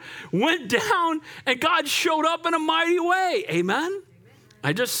out, went down, and God showed up in a mighty way. Amen.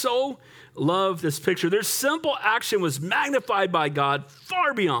 I just so love this picture. Their simple action was magnified by God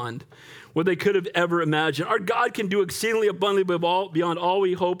far beyond what they could have ever imagined. Our God can do exceedingly abundantly beyond all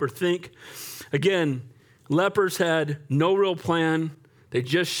we hope or think. Again, lepers had no real plan. They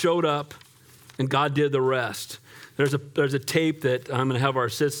just showed up, and God did the rest. There's a tape that I'm going to have our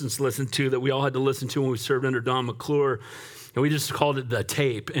assistants listen to that we all had to listen to when we served under Don McClure, and we just called it The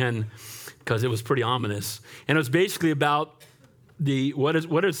Tape, and because it was pretty ominous. And it was basically about what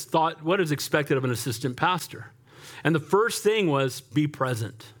is expected of an assistant pastor. And the first thing was be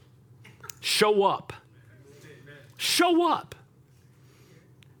present. Show up. Show up.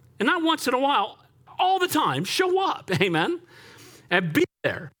 And not once in a while, all the time, show up. Amen. And be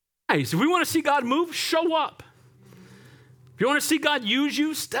there. Guys, if we want to see God move, show up. If you want to see God use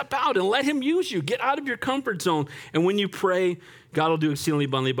you, step out and let him use you. Get out of your comfort zone. And when you pray, God will do exceedingly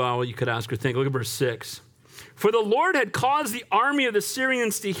abundantly above all you could ask or think. Look at verse 6. For the Lord had caused the army of the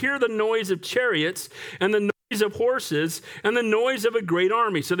Syrians to hear the noise of chariots and the noise of horses and the noise of a great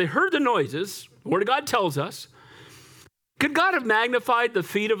army. So they heard the noises. The Word of God tells us. Could God have magnified the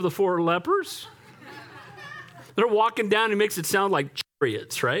feet of the 4 lepers? They're walking down, he makes it sound like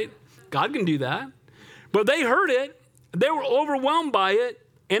chariots, right? God can do that. But they heard it. They were overwhelmed by it,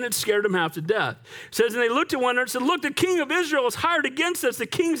 and it scared them half to death. It says, and they looked at one another and said, look, the king of Israel is hired against us, the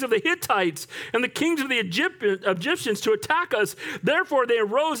kings of the Hittites and the kings of the Egyptians to attack us. Therefore they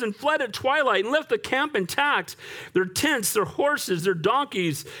arose and fled at twilight and left the camp intact, their tents, their horses, their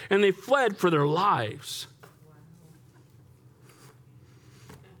donkeys, and they fled for their lives.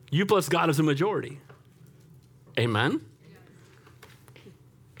 You plus God is a majority. Amen?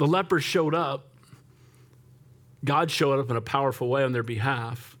 The lepers showed up. God showed up in a powerful way on their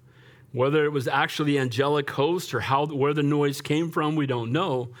behalf. Whether it was actually the angelic host or where the noise came from, we don't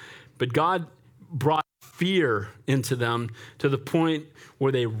know. But God brought fear into them to the point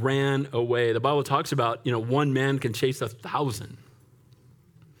where they ran away. The Bible talks about, one man can chase 1,000.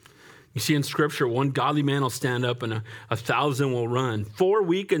 You see in Scripture, one godly man will stand up and 1,000 will run. 4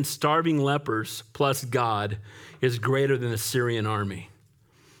 weak and starving lepers plus God is greater than the Syrian army.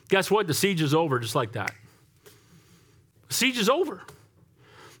 Guess what? The siege is over just like that. The siege is over.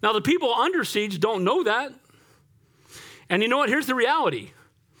 Now, the people under siege don't know that. And you know what? Here's the reality.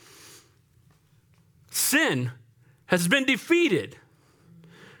 Sin has been defeated.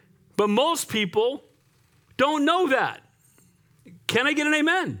 But most people don't know that. Can I get an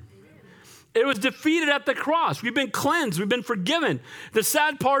amen? It was defeated at the cross. We've been cleansed. We've been forgiven. The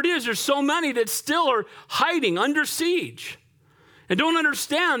sad part is there's so many that still are hiding under siege. and don't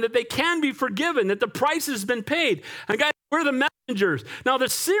understand that they can be forgiven, that the price has been paid. And guys, we're the messengers. Now, the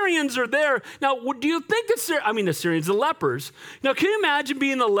Syrians are there. Now, do you think the Syrians, the lepers. Now, can you imagine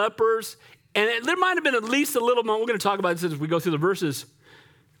being the lepers? And there might have been at least a little moment. We're going to talk about this as we go through the verses.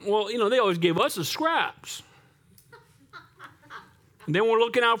 Well, they always gave us the scraps. And then we're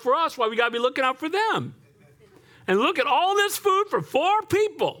looking out for us. Why we got to be looking out for them? And look at all this food for 4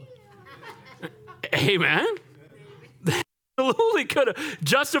 people. Amen. They absolutely could have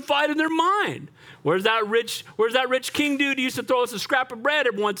justified in their mind. Where's that rich king dude who used to throw us a scrap of bread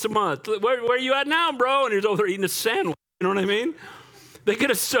every once a month? Where are you at now, bro? And he's over there eating a sandwich. You know what I mean? They could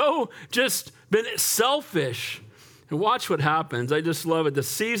have so just been selfish. And watch what happens. I just love it. The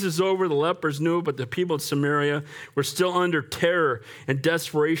siege is over. The lepers knew it, but the people of Samaria were still under terror and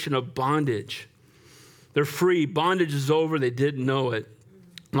desperation of bondage. They're free. Bondage is over. They didn't know it.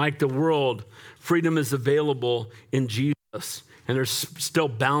 Like the world, freedom is available in Jesus. And they're still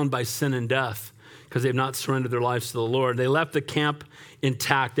bound by sin and death because they've not surrendered their lives to the Lord. They left the camp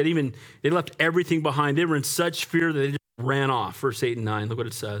intact. They left everything behind. They were in such fear that they just ran off. Verse 8 and 9. Look what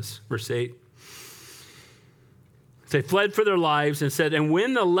it says. Verse 8. They fled for their lives and said, and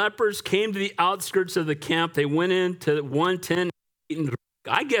when the lepers came to the outskirts of the camp, they went into one tent and ate.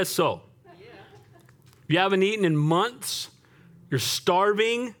 I guess so. You haven't eaten in months, you're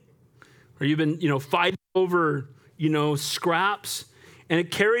starving, or you've been, fighting over, scraps, and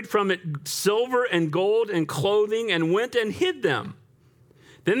it carried from it silver and gold and clothing and went and hid them.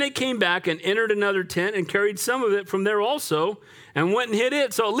 Then they came back and entered another tent and carried some of it from there also and went and hid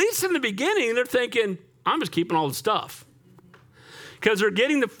it. So at least in the beginning, they're thinking, I'm just keeping all the stuff. Because they're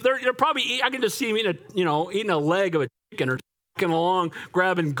getting they're probably, I can just see them eating a leg of a chicken or walking along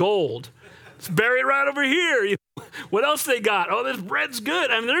grabbing gold. It's buried right over here. What else they got? Oh, this bread's good.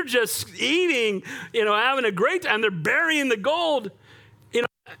 I mean, they're just eating, having a great time. They're burying the gold,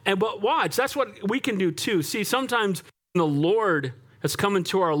 but watch, that's what we can do too. See, sometimes when the Lord has come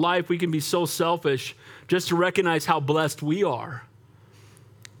into our life, we can be so selfish just to recognize how blessed we are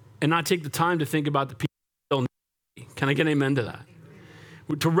and not take the time to think about the people who still need. Can I get an amen to that?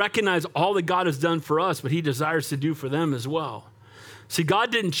 To recognize all that God has done for us, but he desires to do for them as well. See,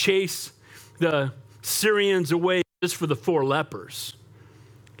 God didn't chase the Syrians away just for the 4 lepers.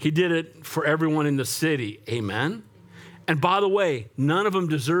 He did it for everyone in the city. Amen? And by the way, none of them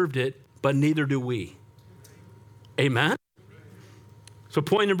deserved it, but neither do we. Amen? So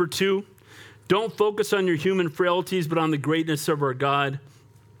point number 2, don't focus on your human frailties, but on the greatness of our God.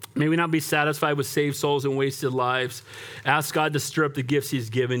 May we not be satisfied with saved souls and wasted lives. Ask God to stir up the gifts he's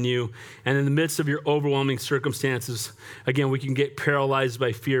given you. And in the midst of your overwhelming circumstances, again, we can get paralyzed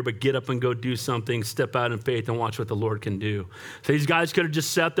by fear, but get up and go do something, step out in faith and watch what the Lord can do. So these guys could have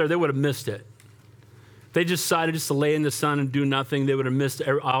just sat there. They would have missed it. If they decided just to lay in the sun and do nothing, they would have missed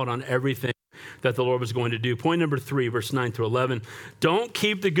out on everything that the Lord was going to do. Point number 3, verse 9 through 11. Don't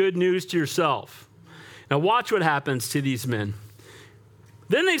keep the good news to yourself. Now watch what happens to these men.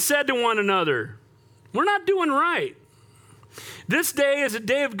 Then they said to one another, we're not doing right. This day is a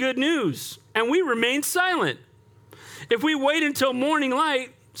day of good news, and we remain silent. If we wait until morning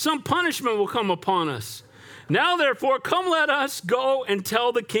light, some punishment will come upon us. Now, therefore, come let us go and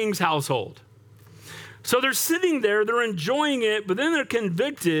tell the king's household. So they're sitting there, they're enjoying it, but then they're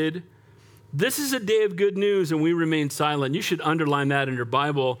convicted. This is a day of good news, and we remain silent. You should underline that in your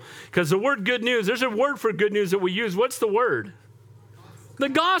Bible, because the word good news, there's a word for good news that we use. What's the word? The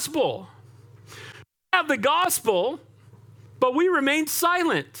gospel. We have the gospel, but we remain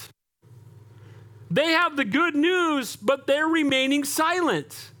silent. They have the good news, but they're remaining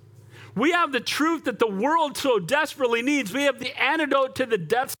silent. We have the truth that the world so desperately needs. We have the antidote to the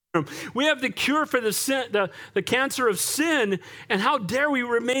death syndrome. We have the cure for the cancer of sin. And how dare we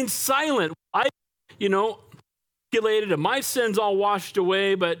remain silent? And my sin's all washed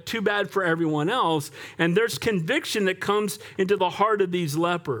away, but too bad for everyone else. And there's conviction that comes into the heart of these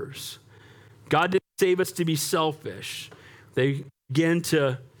lepers. God didn't save us to be selfish. They begin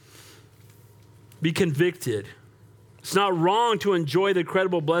to be convicted. It's not wrong to enjoy the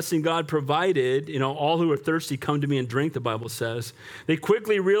incredible blessing God provided. All who are thirsty come to me and drink, the Bible says. They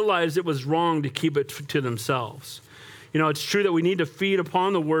quickly realized it was wrong to keep it to themselves. It's true that we need to feed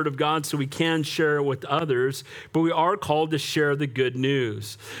upon the word of God so we can share it with others, but we are called to share the good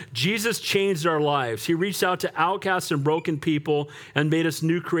news. Jesus changed our lives. He reached out to outcasts and broken people and made us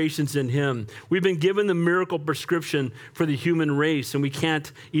new creations in him. We've been given the miracle prescription for the human race, and we can't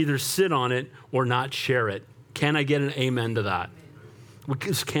either sit on it or not share it. Can I get an amen to that? We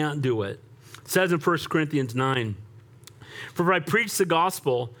just can't do it. It says in 1 Corinthians 9, for if I preach the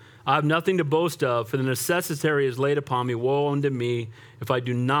gospel, I have nothing to boast of, for the necessary is laid upon me. Woe unto me if I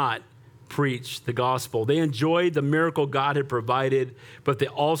do not preach the gospel. They enjoyed the miracle God had provided, but they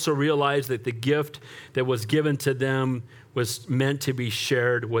also realized that the gift that was given to them was meant to be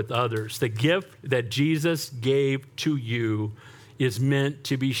shared with others. The gift that Jesus gave to you is meant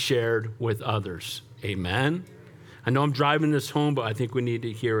to be shared with others. Amen. I know I'm driving this home, but I think we need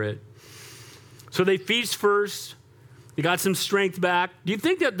to hear it. So they feast first. They got some strength back. Do you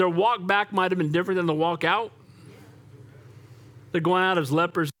think that their walk back might have been different than the walk out? They're going out as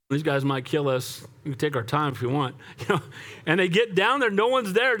lepers. These guys might kill us. We can take our time if we want. And they get down there. No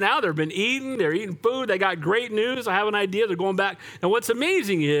one's there now. They've been eating. They're eating food. They got great news. I have an idea. They're going back. And what's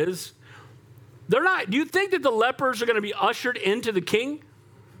amazing is they're not. Do you think that the lepers are going to be ushered into the king?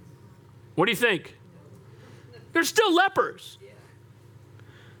 What do you think? They're still lepers.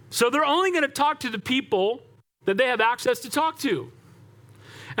 So they're only going to talk to the people that they have access to talk to.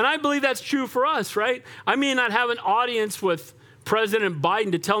 And I believe that's true for us, right? I may not have an audience with President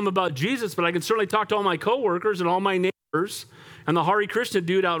Biden to tell them about Jesus, but I can certainly talk to all my coworkers and all my neighbors and the Hare Krishna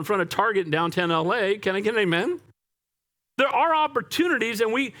dude out in front of Target in downtown LA. Can I get an amen? There are opportunities,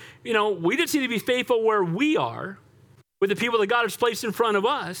 and we just need to be faithful where we are with the people that God has placed in front of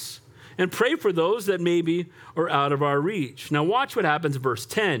us and pray for those that maybe are out of our reach. Now watch what happens in verse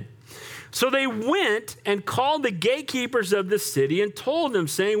 10. So they went and called the gatekeepers of the city and told them,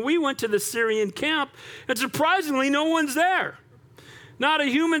 saying, we went to the Syrian camp, and surprisingly, no one's there. Not a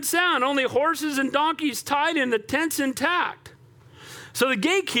human sound, only horses and donkeys tied in the tents intact. So the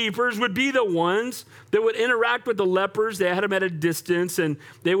gatekeepers would be the ones that would interact with the lepers. They had them at a distance, and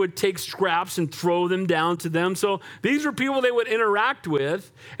they would take scraps and throw them down to them. So these were people they would interact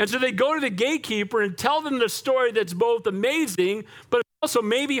with. And so they go to the gatekeeper and tell them the story that's both amazing, but also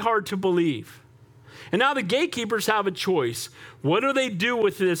maybe hard to believe. And now the gatekeepers have a choice. What do they do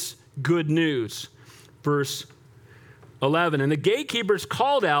with this good news? Verse 11, and the gatekeepers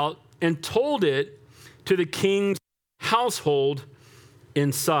called out and told it to the king's household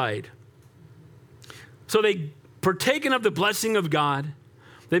inside. So they partaken of the blessing of God.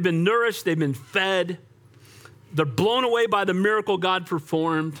 They've been nourished. They've been fed. They're blown away by the miracle God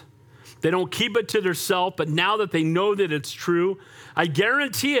performed. They don't keep it to themselves, but now that they know that it's true, I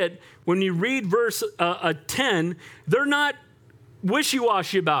guarantee it, when you read verse 10, they're not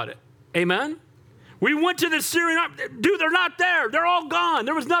wishy-washy about it. Amen? We went to the Syrian army. Dude, they're not there. They're all gone.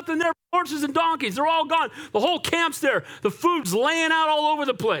 There was nothing there. Horses and donkeys, they're all gone. The whole camp's there. The food's laying out all over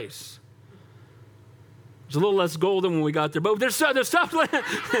the place. It's a little less golden when we got there, but there's stuff laying.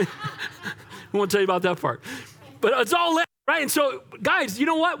 I won't tell you about that part. But it's all laying, right? And so, guys, you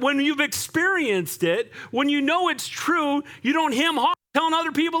know what? When you've experienced it, when you know it's true, you don't hem-haw telling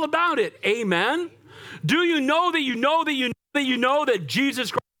other people about it. Amen? Do you know that you know that you know that you know that Jesus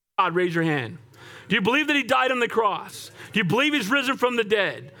Christ is God? Raise your hand. Do you believe that he died on the cross? Do you believe he's risen from the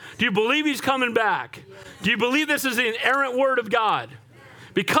dead? Do you believe he's coming back? Do you believe this is the inerrant word of God?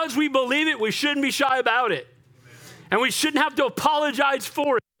 Because we believe it, we shouldn't be shy about it. And we shouldn't have to apologize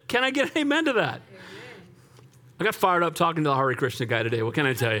for it. Can I get an amen to that? I got fired up talking to the Hare Krishna guy today. What can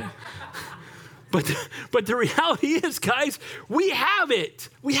I tell you? But the reality is, guys, we have it.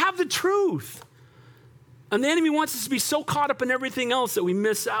 We have the truth. And the enemy wants us to be so caught up in everything else that we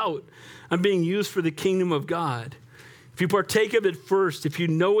miss out on being used for the kingdom of God. If you partake of it first, if you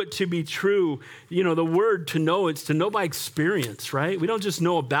know it to be true, the word to know, it's to know by experience, right? We don't just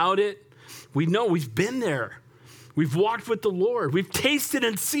know about it. We know, we've been there. We've walked with the Lord. We've tasted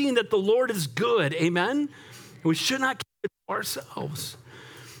and seen that the Lord is good. Amen? And we should not keep it to ourselves.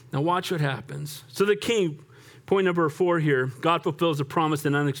 Now watch what happens. So the king, point number 4 here, God fulfills the promise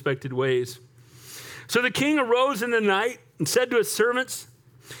in unexpected ways. So the king arose in the night and said to his servants,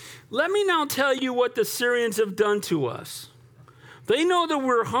 let me now tell you what the Syrians have done to us. They know that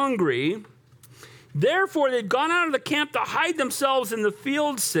we're hungry. Therefore, they've gone out of the camp to hide themselves in the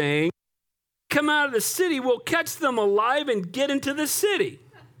fields, saying, come out of the city, we'll catch them alive and get into the city.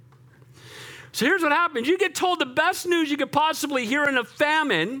 So here's what happens. You get told the best news you could possibly hear in a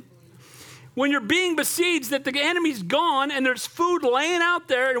famine when you're being besieged, that the enemy's gone and there's food laying out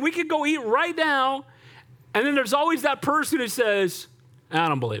there and we could go eat right now. And then there's always that person who says, I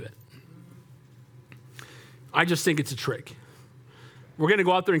don't believe it. I just think it's a trick. We're going to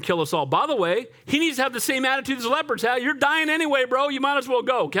go out there and kill us all. By the way, he needs to have the same attitude as the lepers had. You're dying anyway, bro. You might as well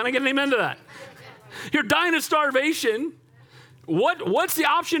go. Can I get an amen to that? You're dying of starvation. What's the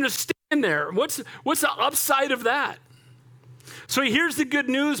option to stand there? What's the upside of that? So he hears the good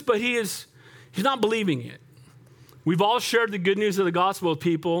news, but he's not believing it. We've all shared the good news of the gospel with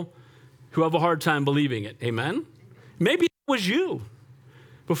people who have a hard time believing it. Amen? Maybe it was you.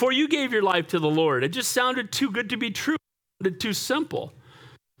 Before you gave your life to the Lord, it just sounded too good to be true. It sounded too simple.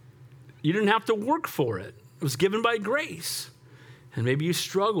 You didn't have to work for it. It was given by grace. And maybe you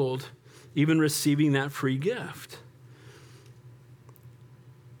struggled even receiving that free gift.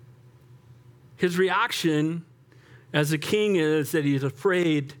 His reaction as a king is that he's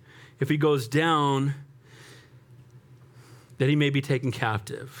afraid if he goes down that he may be taken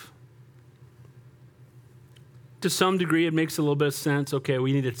captive. To some degree, it makes a little bit of sense. Okay,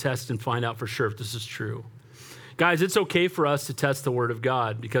 we need to test and find out for sure if this is true. Guys, it's okay for us to test the word of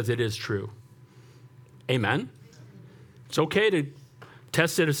God because it is true. Amen? It's okay to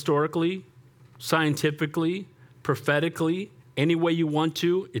test it historically, scientifically, prophetically, any way you want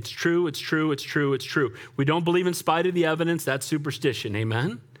to. It's true, it's true, it's true, it's true. We don't believe in spite of the evidence. That's superstition.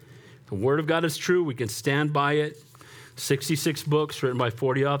 Amen? The word of God is true. We can stand by it. 66 books written by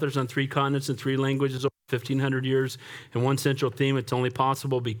 40 authors on 3 continents and 3 languages over 1,500 years. And one central theme, it's only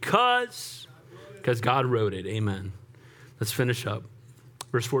possible because God wrote it. Amen. Let's finish up.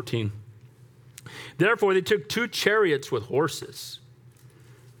 Verse 14. Therefore, they took 2 chariots with horses.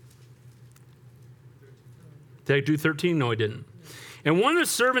 Did I do 13? No, I didn't. And one of the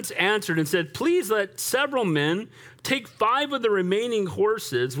servants answered and said, please let several men take 5 of the remaining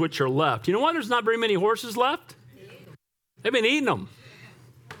horses which are left. You know what? There's not very many horses left. They've been eating them.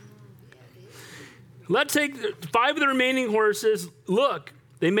 Let's take 5 of the remaining horses. Look,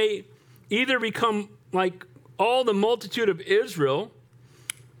 they may either become like all the multitude of Israel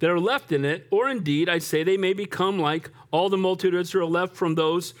that are left in it, or indeed, I say they may become like all the multitude of Israel left from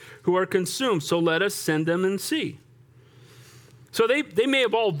those who are consumed. So let us send them and see. So they may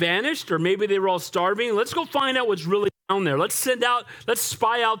have all vanished, or maybe they were all starving. Let's go find out what's really down there. Let's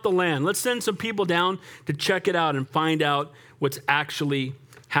spy out the land. Let's send some people down to check it out and find out what's actually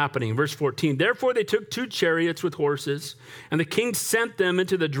happening. Verse 14, therefore they took 2 chariots with horses, and the king sent them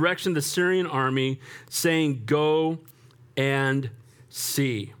into the direction of the Syrian army, saying, go and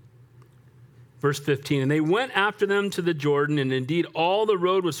see. Verse 15, and they went after them to the Jordan, and indeed all the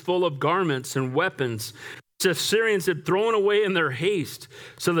road was full of garments and weapons which the Syrians had thrown away in their haste.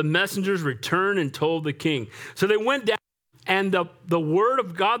 So the messengers returned and told the king. So they went down, and the word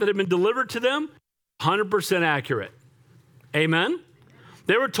of God that had been delivered to them, 100% accurate. Amen?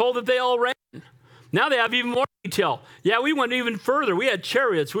 They were told that they all ran. Now they have even more detail. Yeah, we went even further. We had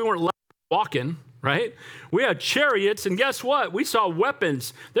chariots. We weren't walking, right? We had chariots, and guess what? We saw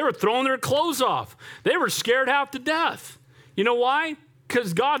weapons. They were throwing their clothes off. They were scared half to death. You know why?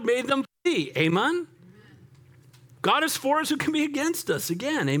 Because God made them flee. Amen? God is for us, who can be against us?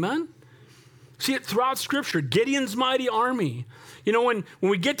 Again, amen? See it throughout Scripture. Gideon's mighty army. You know, when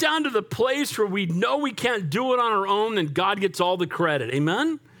we get down to the place where we know we can't do it on our own, then God gets all the credit.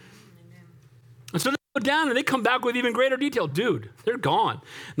 Amen? And so they go down and they come back with even greater detail. Dude, they're gone.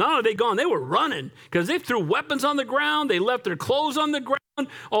 Not only are they gone, they were running because they threw weapons on the ground. They left their clothes on the ground.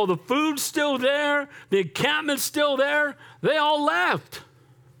 All the food's still there. The encampment's still there. They all left.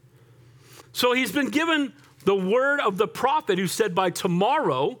 So he's been given the word of the prophet who said by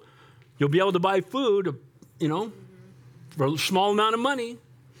tomorrow you'll be able to buy food, for a small amount of money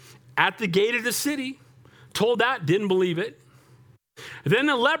at the gate of the city. Told that, didn't believe it. Then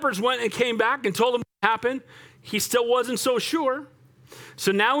the lepers went and came back and told him what happened. He still wasn't so sure.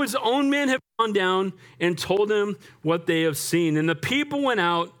 So now his own men have gone down and told him what they have seen. And the people went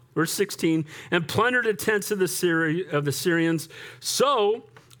out, verse 16, and plundered the tents of the Syrians. So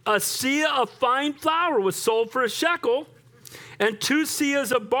a seah of fine flour was sold for a shekel, and 2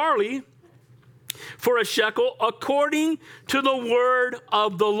 seahs of barley for a shekel, according to the word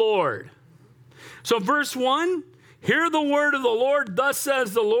of the Lord. So verse 1, hear the word of the Lord, thus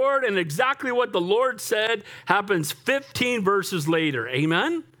says the Lord, and exactly what the Lord said happens 15 verses later.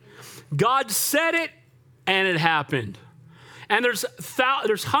 Amen? God said it, and it happened. And there's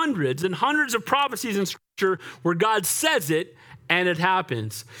hundreds and hundreds of prophecies in Scripture where God says it, and it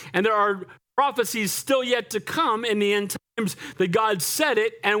happens. And there are prophecies still yet to come in the end times that God said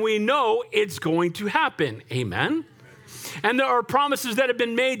it, and we know it's going to happen. Amen? And there are promises that have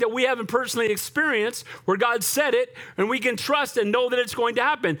been made that we haven't personally experienced where God said it, and we can trust and know that it's going to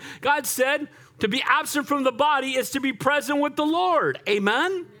happen. God said to be absent from the body is to be present with the Lord.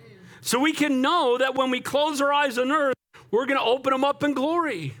 Amen? So we can know that when we close our eyes on earth, we're going to open them up in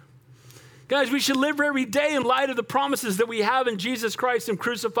glory. Guys, we should live every day in light of the promises that we have in Jesus Christ, Him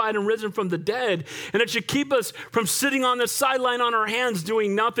crucified and risen from the dead. And it should keep us from sitting on the sideline on our hands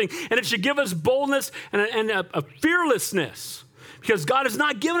doing nothing. And it should give us boldness and a fearlessness. Because God has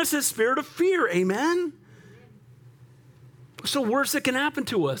not given us His spirit of fear. Amen? What's the worst that can happen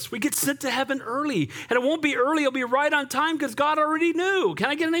to us? We get sent to heaven early. And it won't be early. It'll be right on time because God already knew. Can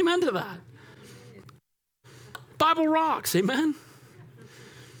I get an amen to that? Bible rocks. Amen?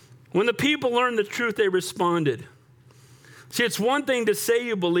 When the people learned the truth, they responded. See, it's one thing to say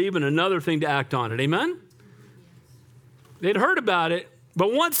you believe and another thing to act on it. Amen? They'd heard about it.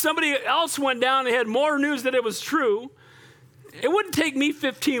 But once somebody else went down and had more news that it was true, it wouldn't take me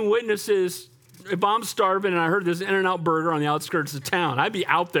 15 witnesses if I'm starving and I heard this In-N-Out burger on the outskirts of town. I'd be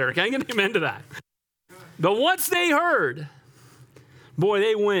out there. Can I get an amen to that? But once they heard, boy,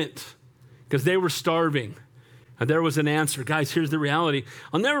 they went because they were starving. And there was an answer. Guys, here's the reality.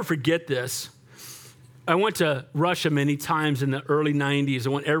 I'll never forget this. I went to Russia many times in the early 90s. I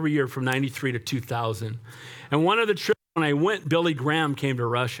went every year from 93 to 2000. And one of the trips when I went, Billy Graham came to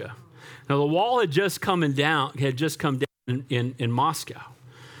Russia. Now, the wall had just come down in Moscow.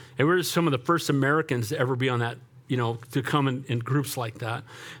 And we were some of the first Americans to ever be on that, to come in groups like that.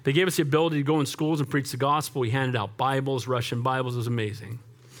 They gave us the ability to go in schools and preach the gospel. We handed out Bibles, Russian Bibles. It was amazing.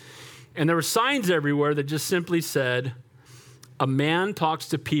 And there were signs everywhere that just simply said, a man talks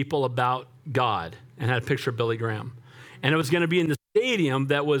to people about God, and had a picture of Billy Graham. And it was going to be in the stadium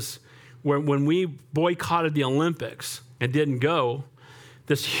that was when we boycotted the Olympics and didn't go,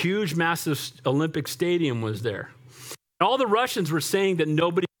 this huge, massive Olympic stadium was there. And all the Russians were saying that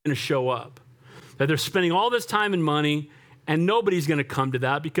nobody's going to show up, that they're spending all this time and money, and nobody's going to come to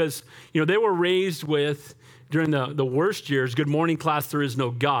that because, they were raised with, during the worst years, good morning class, there is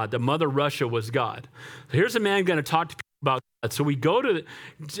no God. The mother Russia was God. So here's a man going to talk to people about God. So we go to,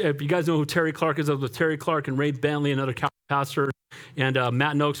 if you guys know who Terry Clark is, I was with Terry Clark and Ray Bentley, another pastor, and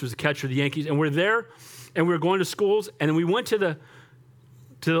Matt Noakes was the catcher of the Yankees. And we're there, and we were going to schools, and then we went to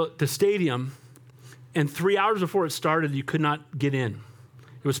the stadium, and 3 hours before it started, you could not get in.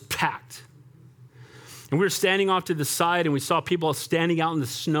 It was packed. And we were standing off to the side, and we saw people standing out in the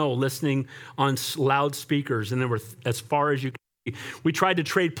snow listening on loudspeakers, and they were as far as you could see. We tried to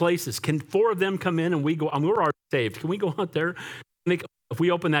trade places. Can 4 of them come in and we go? We were already saved. Can we go out there? If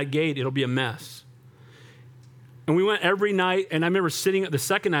we open that gate, it'll be a mess. And we went every night, and I remember the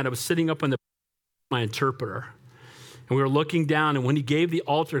second night, I was sitting up on my interpreter, and we were looking down, and when he gave the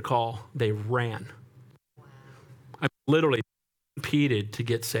altar call, they ran. Wow. I literally competed to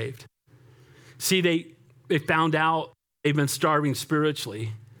get saved. See, they found out they've been starving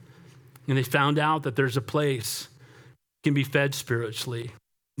spiritually, and they found out that there's a place can be fed spiritually,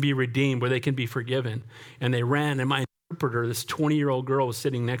 be redeemed, where they can be forgiven. And they ran, and my interpreter, this 20-year-old girl, was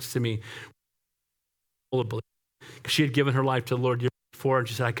sitting next to me, full of belief, because she had given her life to the Lord years before, and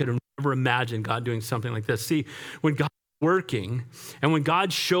she said, I could have never imagined God doing something like this. See, when God's working, and when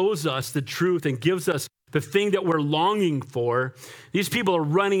God shows us the truth and gives us the thing that we're longing for, these people are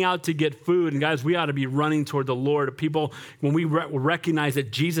running out to get food. And guys, we ought to be running toward the Lord. People, when we recognize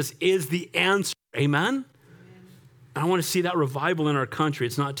that Jesus is the answer, amen? I want to see that revival in our country.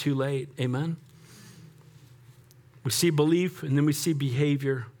 It's not too late, amen? We see belief, and then we see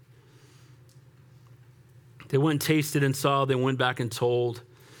behavior. They went and tasted and saw, they went back and told,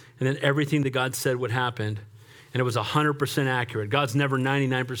 and then everything that God said would happen, and it was 100% accurate. God's never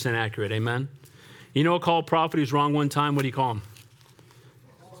 99% accurate, amen? You know, call a prophet who's wrong one time, what do you call him?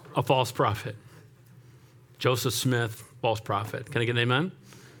 A false prophet. Joseph Smith, false prophet. Can I get an amen?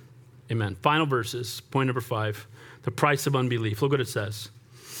 Amen. Final verses, point number 5, the price of unbelief. Look what it says.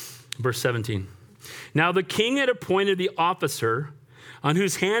 Verse 17. Now the king had appointed the officer on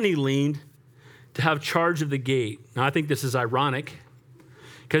whose hand he leaned to have charge of the gate. Now I think this is ironic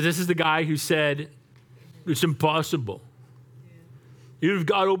because this is the guy who said, it's impossible. Even if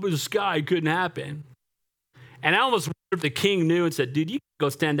God opened the sky, it couldn't happen. And I almost wonder if the king knew and said, dude, you go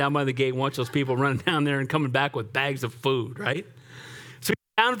stand down by the gate and watch those people running down there and coming back with bags of food, right? So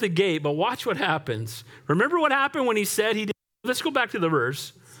he's down at the gate, but watch what happens. Remember what happened when he said he did? Let's go back to the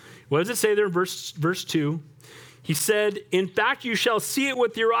verse. What does it say there in verse 2? He said, in fact, you shall see it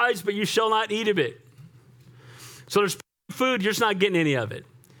with your eyes, but you shall not eat of it. So there's food, you're just not getting any of it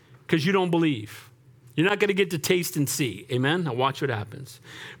because you don't believe. You're not going to get to taste and see. Amen? Now watch what happens.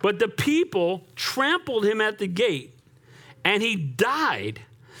 But the people trampled him at the gate, and he died,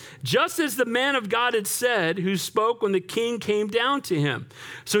 just as the man of God had said, who spoke when the king came down to him.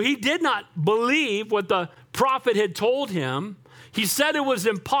 So he did not believe what the prophet had told him. He said it was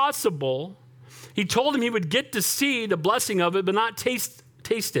impossible. He told him he would get to see the blessing of it, but not taste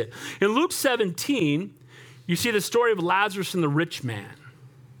it. In Luke 17, you see the story of Lazarus and the rich man.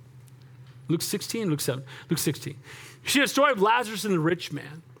 Luke 16, Luke 7, Luke 16. You see the story of Lazarus and the rich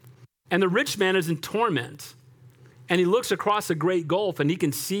man. And the rich man is in torment. And he looks across a great gulf and he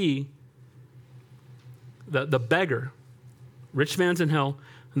can see the beggar Rich man's in hell,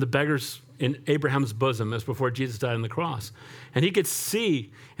 and the beggar's in Abraham's bosom as before Jesus died on the cross. And he could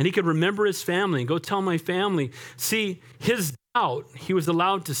see, and he could remember his family and go tell my family. See, his doubt, he was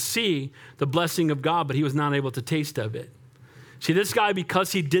allowed to see the blessing of God, but he was not able to taste of it. See, this guy,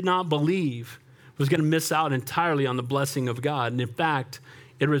 because he did not believe, was going to miss out entirely on the blessing of God. And in fact,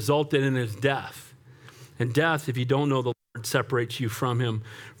 it resulted in his death. And death, if you don't know the Lord, separates you from him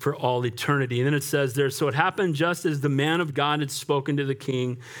for all eternity. And then it says there, so it happened just as the man of God had spoken to the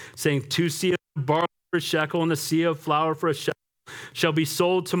king, saying, 2 seahs of barley for a shekel and a seah of flour for a shekel shall be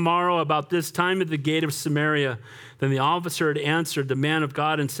sold tomorrow about this time at the gate of Samaria. Then the officer had answered the man of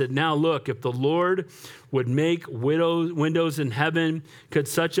God and said, now look, if the Lord would make windows in heaven, could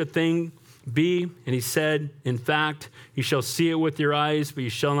such a thing be? And he said, in fact, you shall see it with your eyes, but you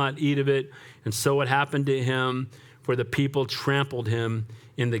shall not eat of it. And so it happened to him, for the people trampled him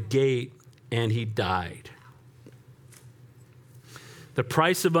in the gate, and he died. The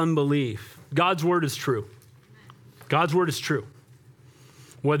price of unbelief. God's word is true. God's word is true.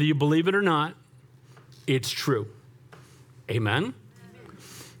 Whether you believe it or not, it's true. Amen?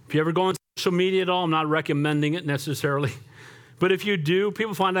 If you ever go on social media at all, I'm not recommending it necessarily. But if you do,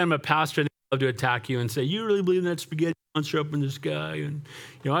 people find out I'm a pastor and they love to attack you and say, you really believe in that spaghetti monster up in the sky? And,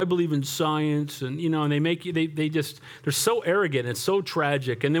 I believe in science. And, and they make you, they're so arrogant. It's so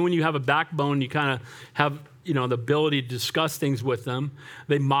tragic. And then when you have a backbone, you kind of have, the ability to discuss things with them.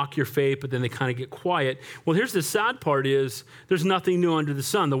 They mock your faith, but then they kind of get quiet. Well, here's the sad part is there's nothing new under the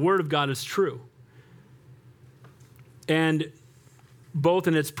sun. The word of God is true. And both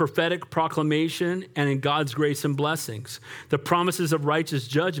in its prophetic proclamation and in God's grace and blessings. The promises of righteous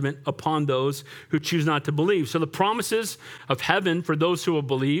judgment upon those who choose not to believe. So the promises of heaven for those who will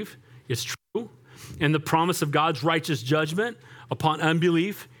believe is true. And the promise of God's righteous judgment upon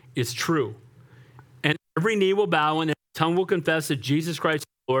unbelief is true. And every knee will bow and every tongue will confess that Jesus Christ is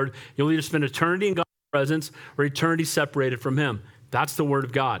Lord. You'll either spend eternity in God's presence or eternity separated from him. That's the word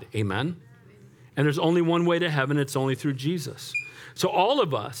of God. Amen? And there's only one way to heaven. It's only through Jesus. So all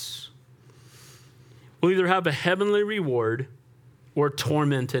of us will either have a heavenly reward or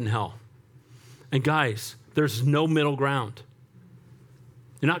torment in hell. And guys, there's no middle ground.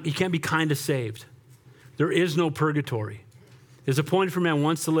 You can't be kind of saved. There is no purgatory. There's appointed for man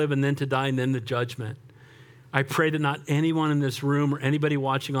once to live and then to die and then the judgment. I pray that not anyone in this room or anybody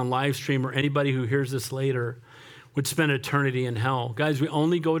watching on live stream or anybody who hears this later would spend eternity in hell. Guys, we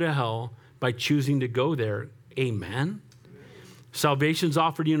only go to hell by choosing to go there. Amen? Salvation is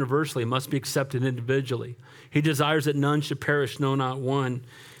offered universally, must be accepted individually. He desires that none should perish, no, not one.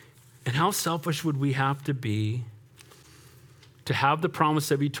 And how selfish would we have to be to have the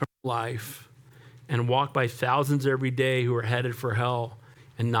promise of eternal life and walk by thousands every day who are headed for hell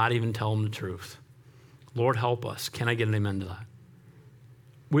and not even tell them the truth? Lord, help us. Can I get an amen to that?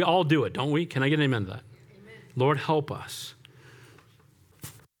 We all do it, don't we? Can I get an amen to that? Amen. Lord, help us.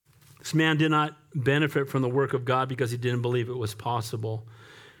 This man did not benefit from the work of God because he didn't believe it was possible.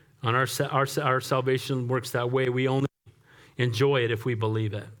 And our salvation works that way. We only enjoy it if we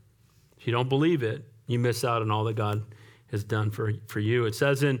believe it. If you don't believe it, you miss out on all that God has done for you. It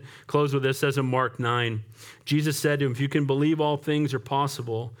says close with this, says in Mark 9, Jesus said to him, if you can believe, all things are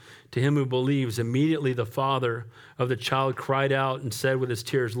possible to him who believes. Immediately the father of the child cried out and said with his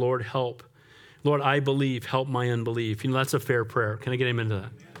tears, Lord, help. Lord, I believe, help my unbelief. That's a fair prayer. Can I get him into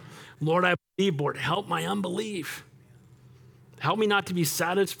that? Lord, I believe, Lord, help my unbelief. Help me not to be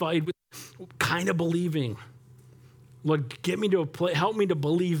satisfied with kind of believing. Lord, get me to a place, help me to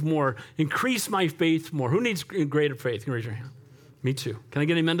believe more. Increase my faith more. Who needs greater faith? Can you raise your hand? Me too. Can I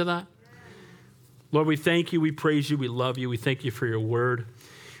get amen to that? Lord, we thank you, we praise you, we love you. We thank you for your word.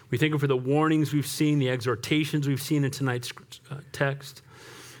 We thank you for the warnings we've seen, the exhortations we've seen in tonight's text.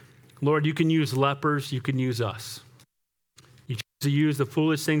 Lord, you can use lepers, you can use us. You choose to use the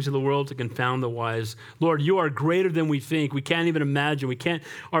foolish things of the world to confound the wise. Lord, you are greater than we think. We can't even imagine.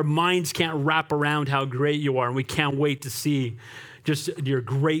 Our minds can't wrap around how great you are, and we can't wait to see just your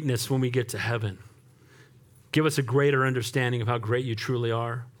greatness when we get to heaven. Give us a greater understanding of how great you truly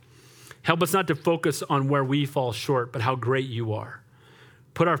are. Help us not to focus on where we fall short, but how great you are.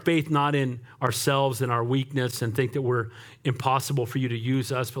 Put our faith not in ourselves and our weakness and think that we're impossible for you to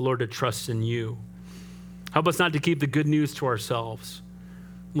use us, but Lord, to trust in you. Help us not to keep the good news to ourselves.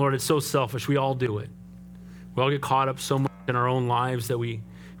 Lord, it's so selfish. We all do it. We all get caught up so much in our own lives that we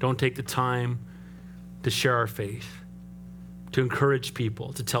don't take the time to share our faith, to encourage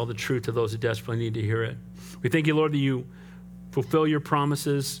people, to tell the truth to those who desperately need to hear it. We thank you, Lord, that you fulfill your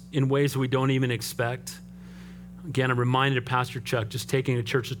promises in ways that we don't even expect. Again, I'm reminded of Pastor Chuck just taking a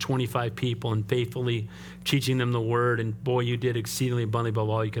church of 25 people and faithfully teaching them the word. And boy, you did exceedingly abundantly above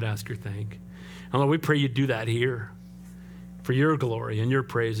all you could ask or think. And Lord, we pray you do that here for your glory and your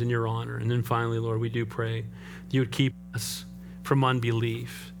praise and your honor. And then finally, Lord, we do pray that you would keep us from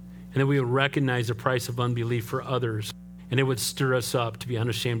unbelief and that we would recognize the price of unbelief for others, and it would stir us up to be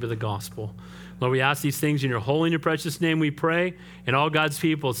unashamed of the gospel. Lord, we ask these things in your holy and your precious name we pray. And all God's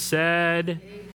people said,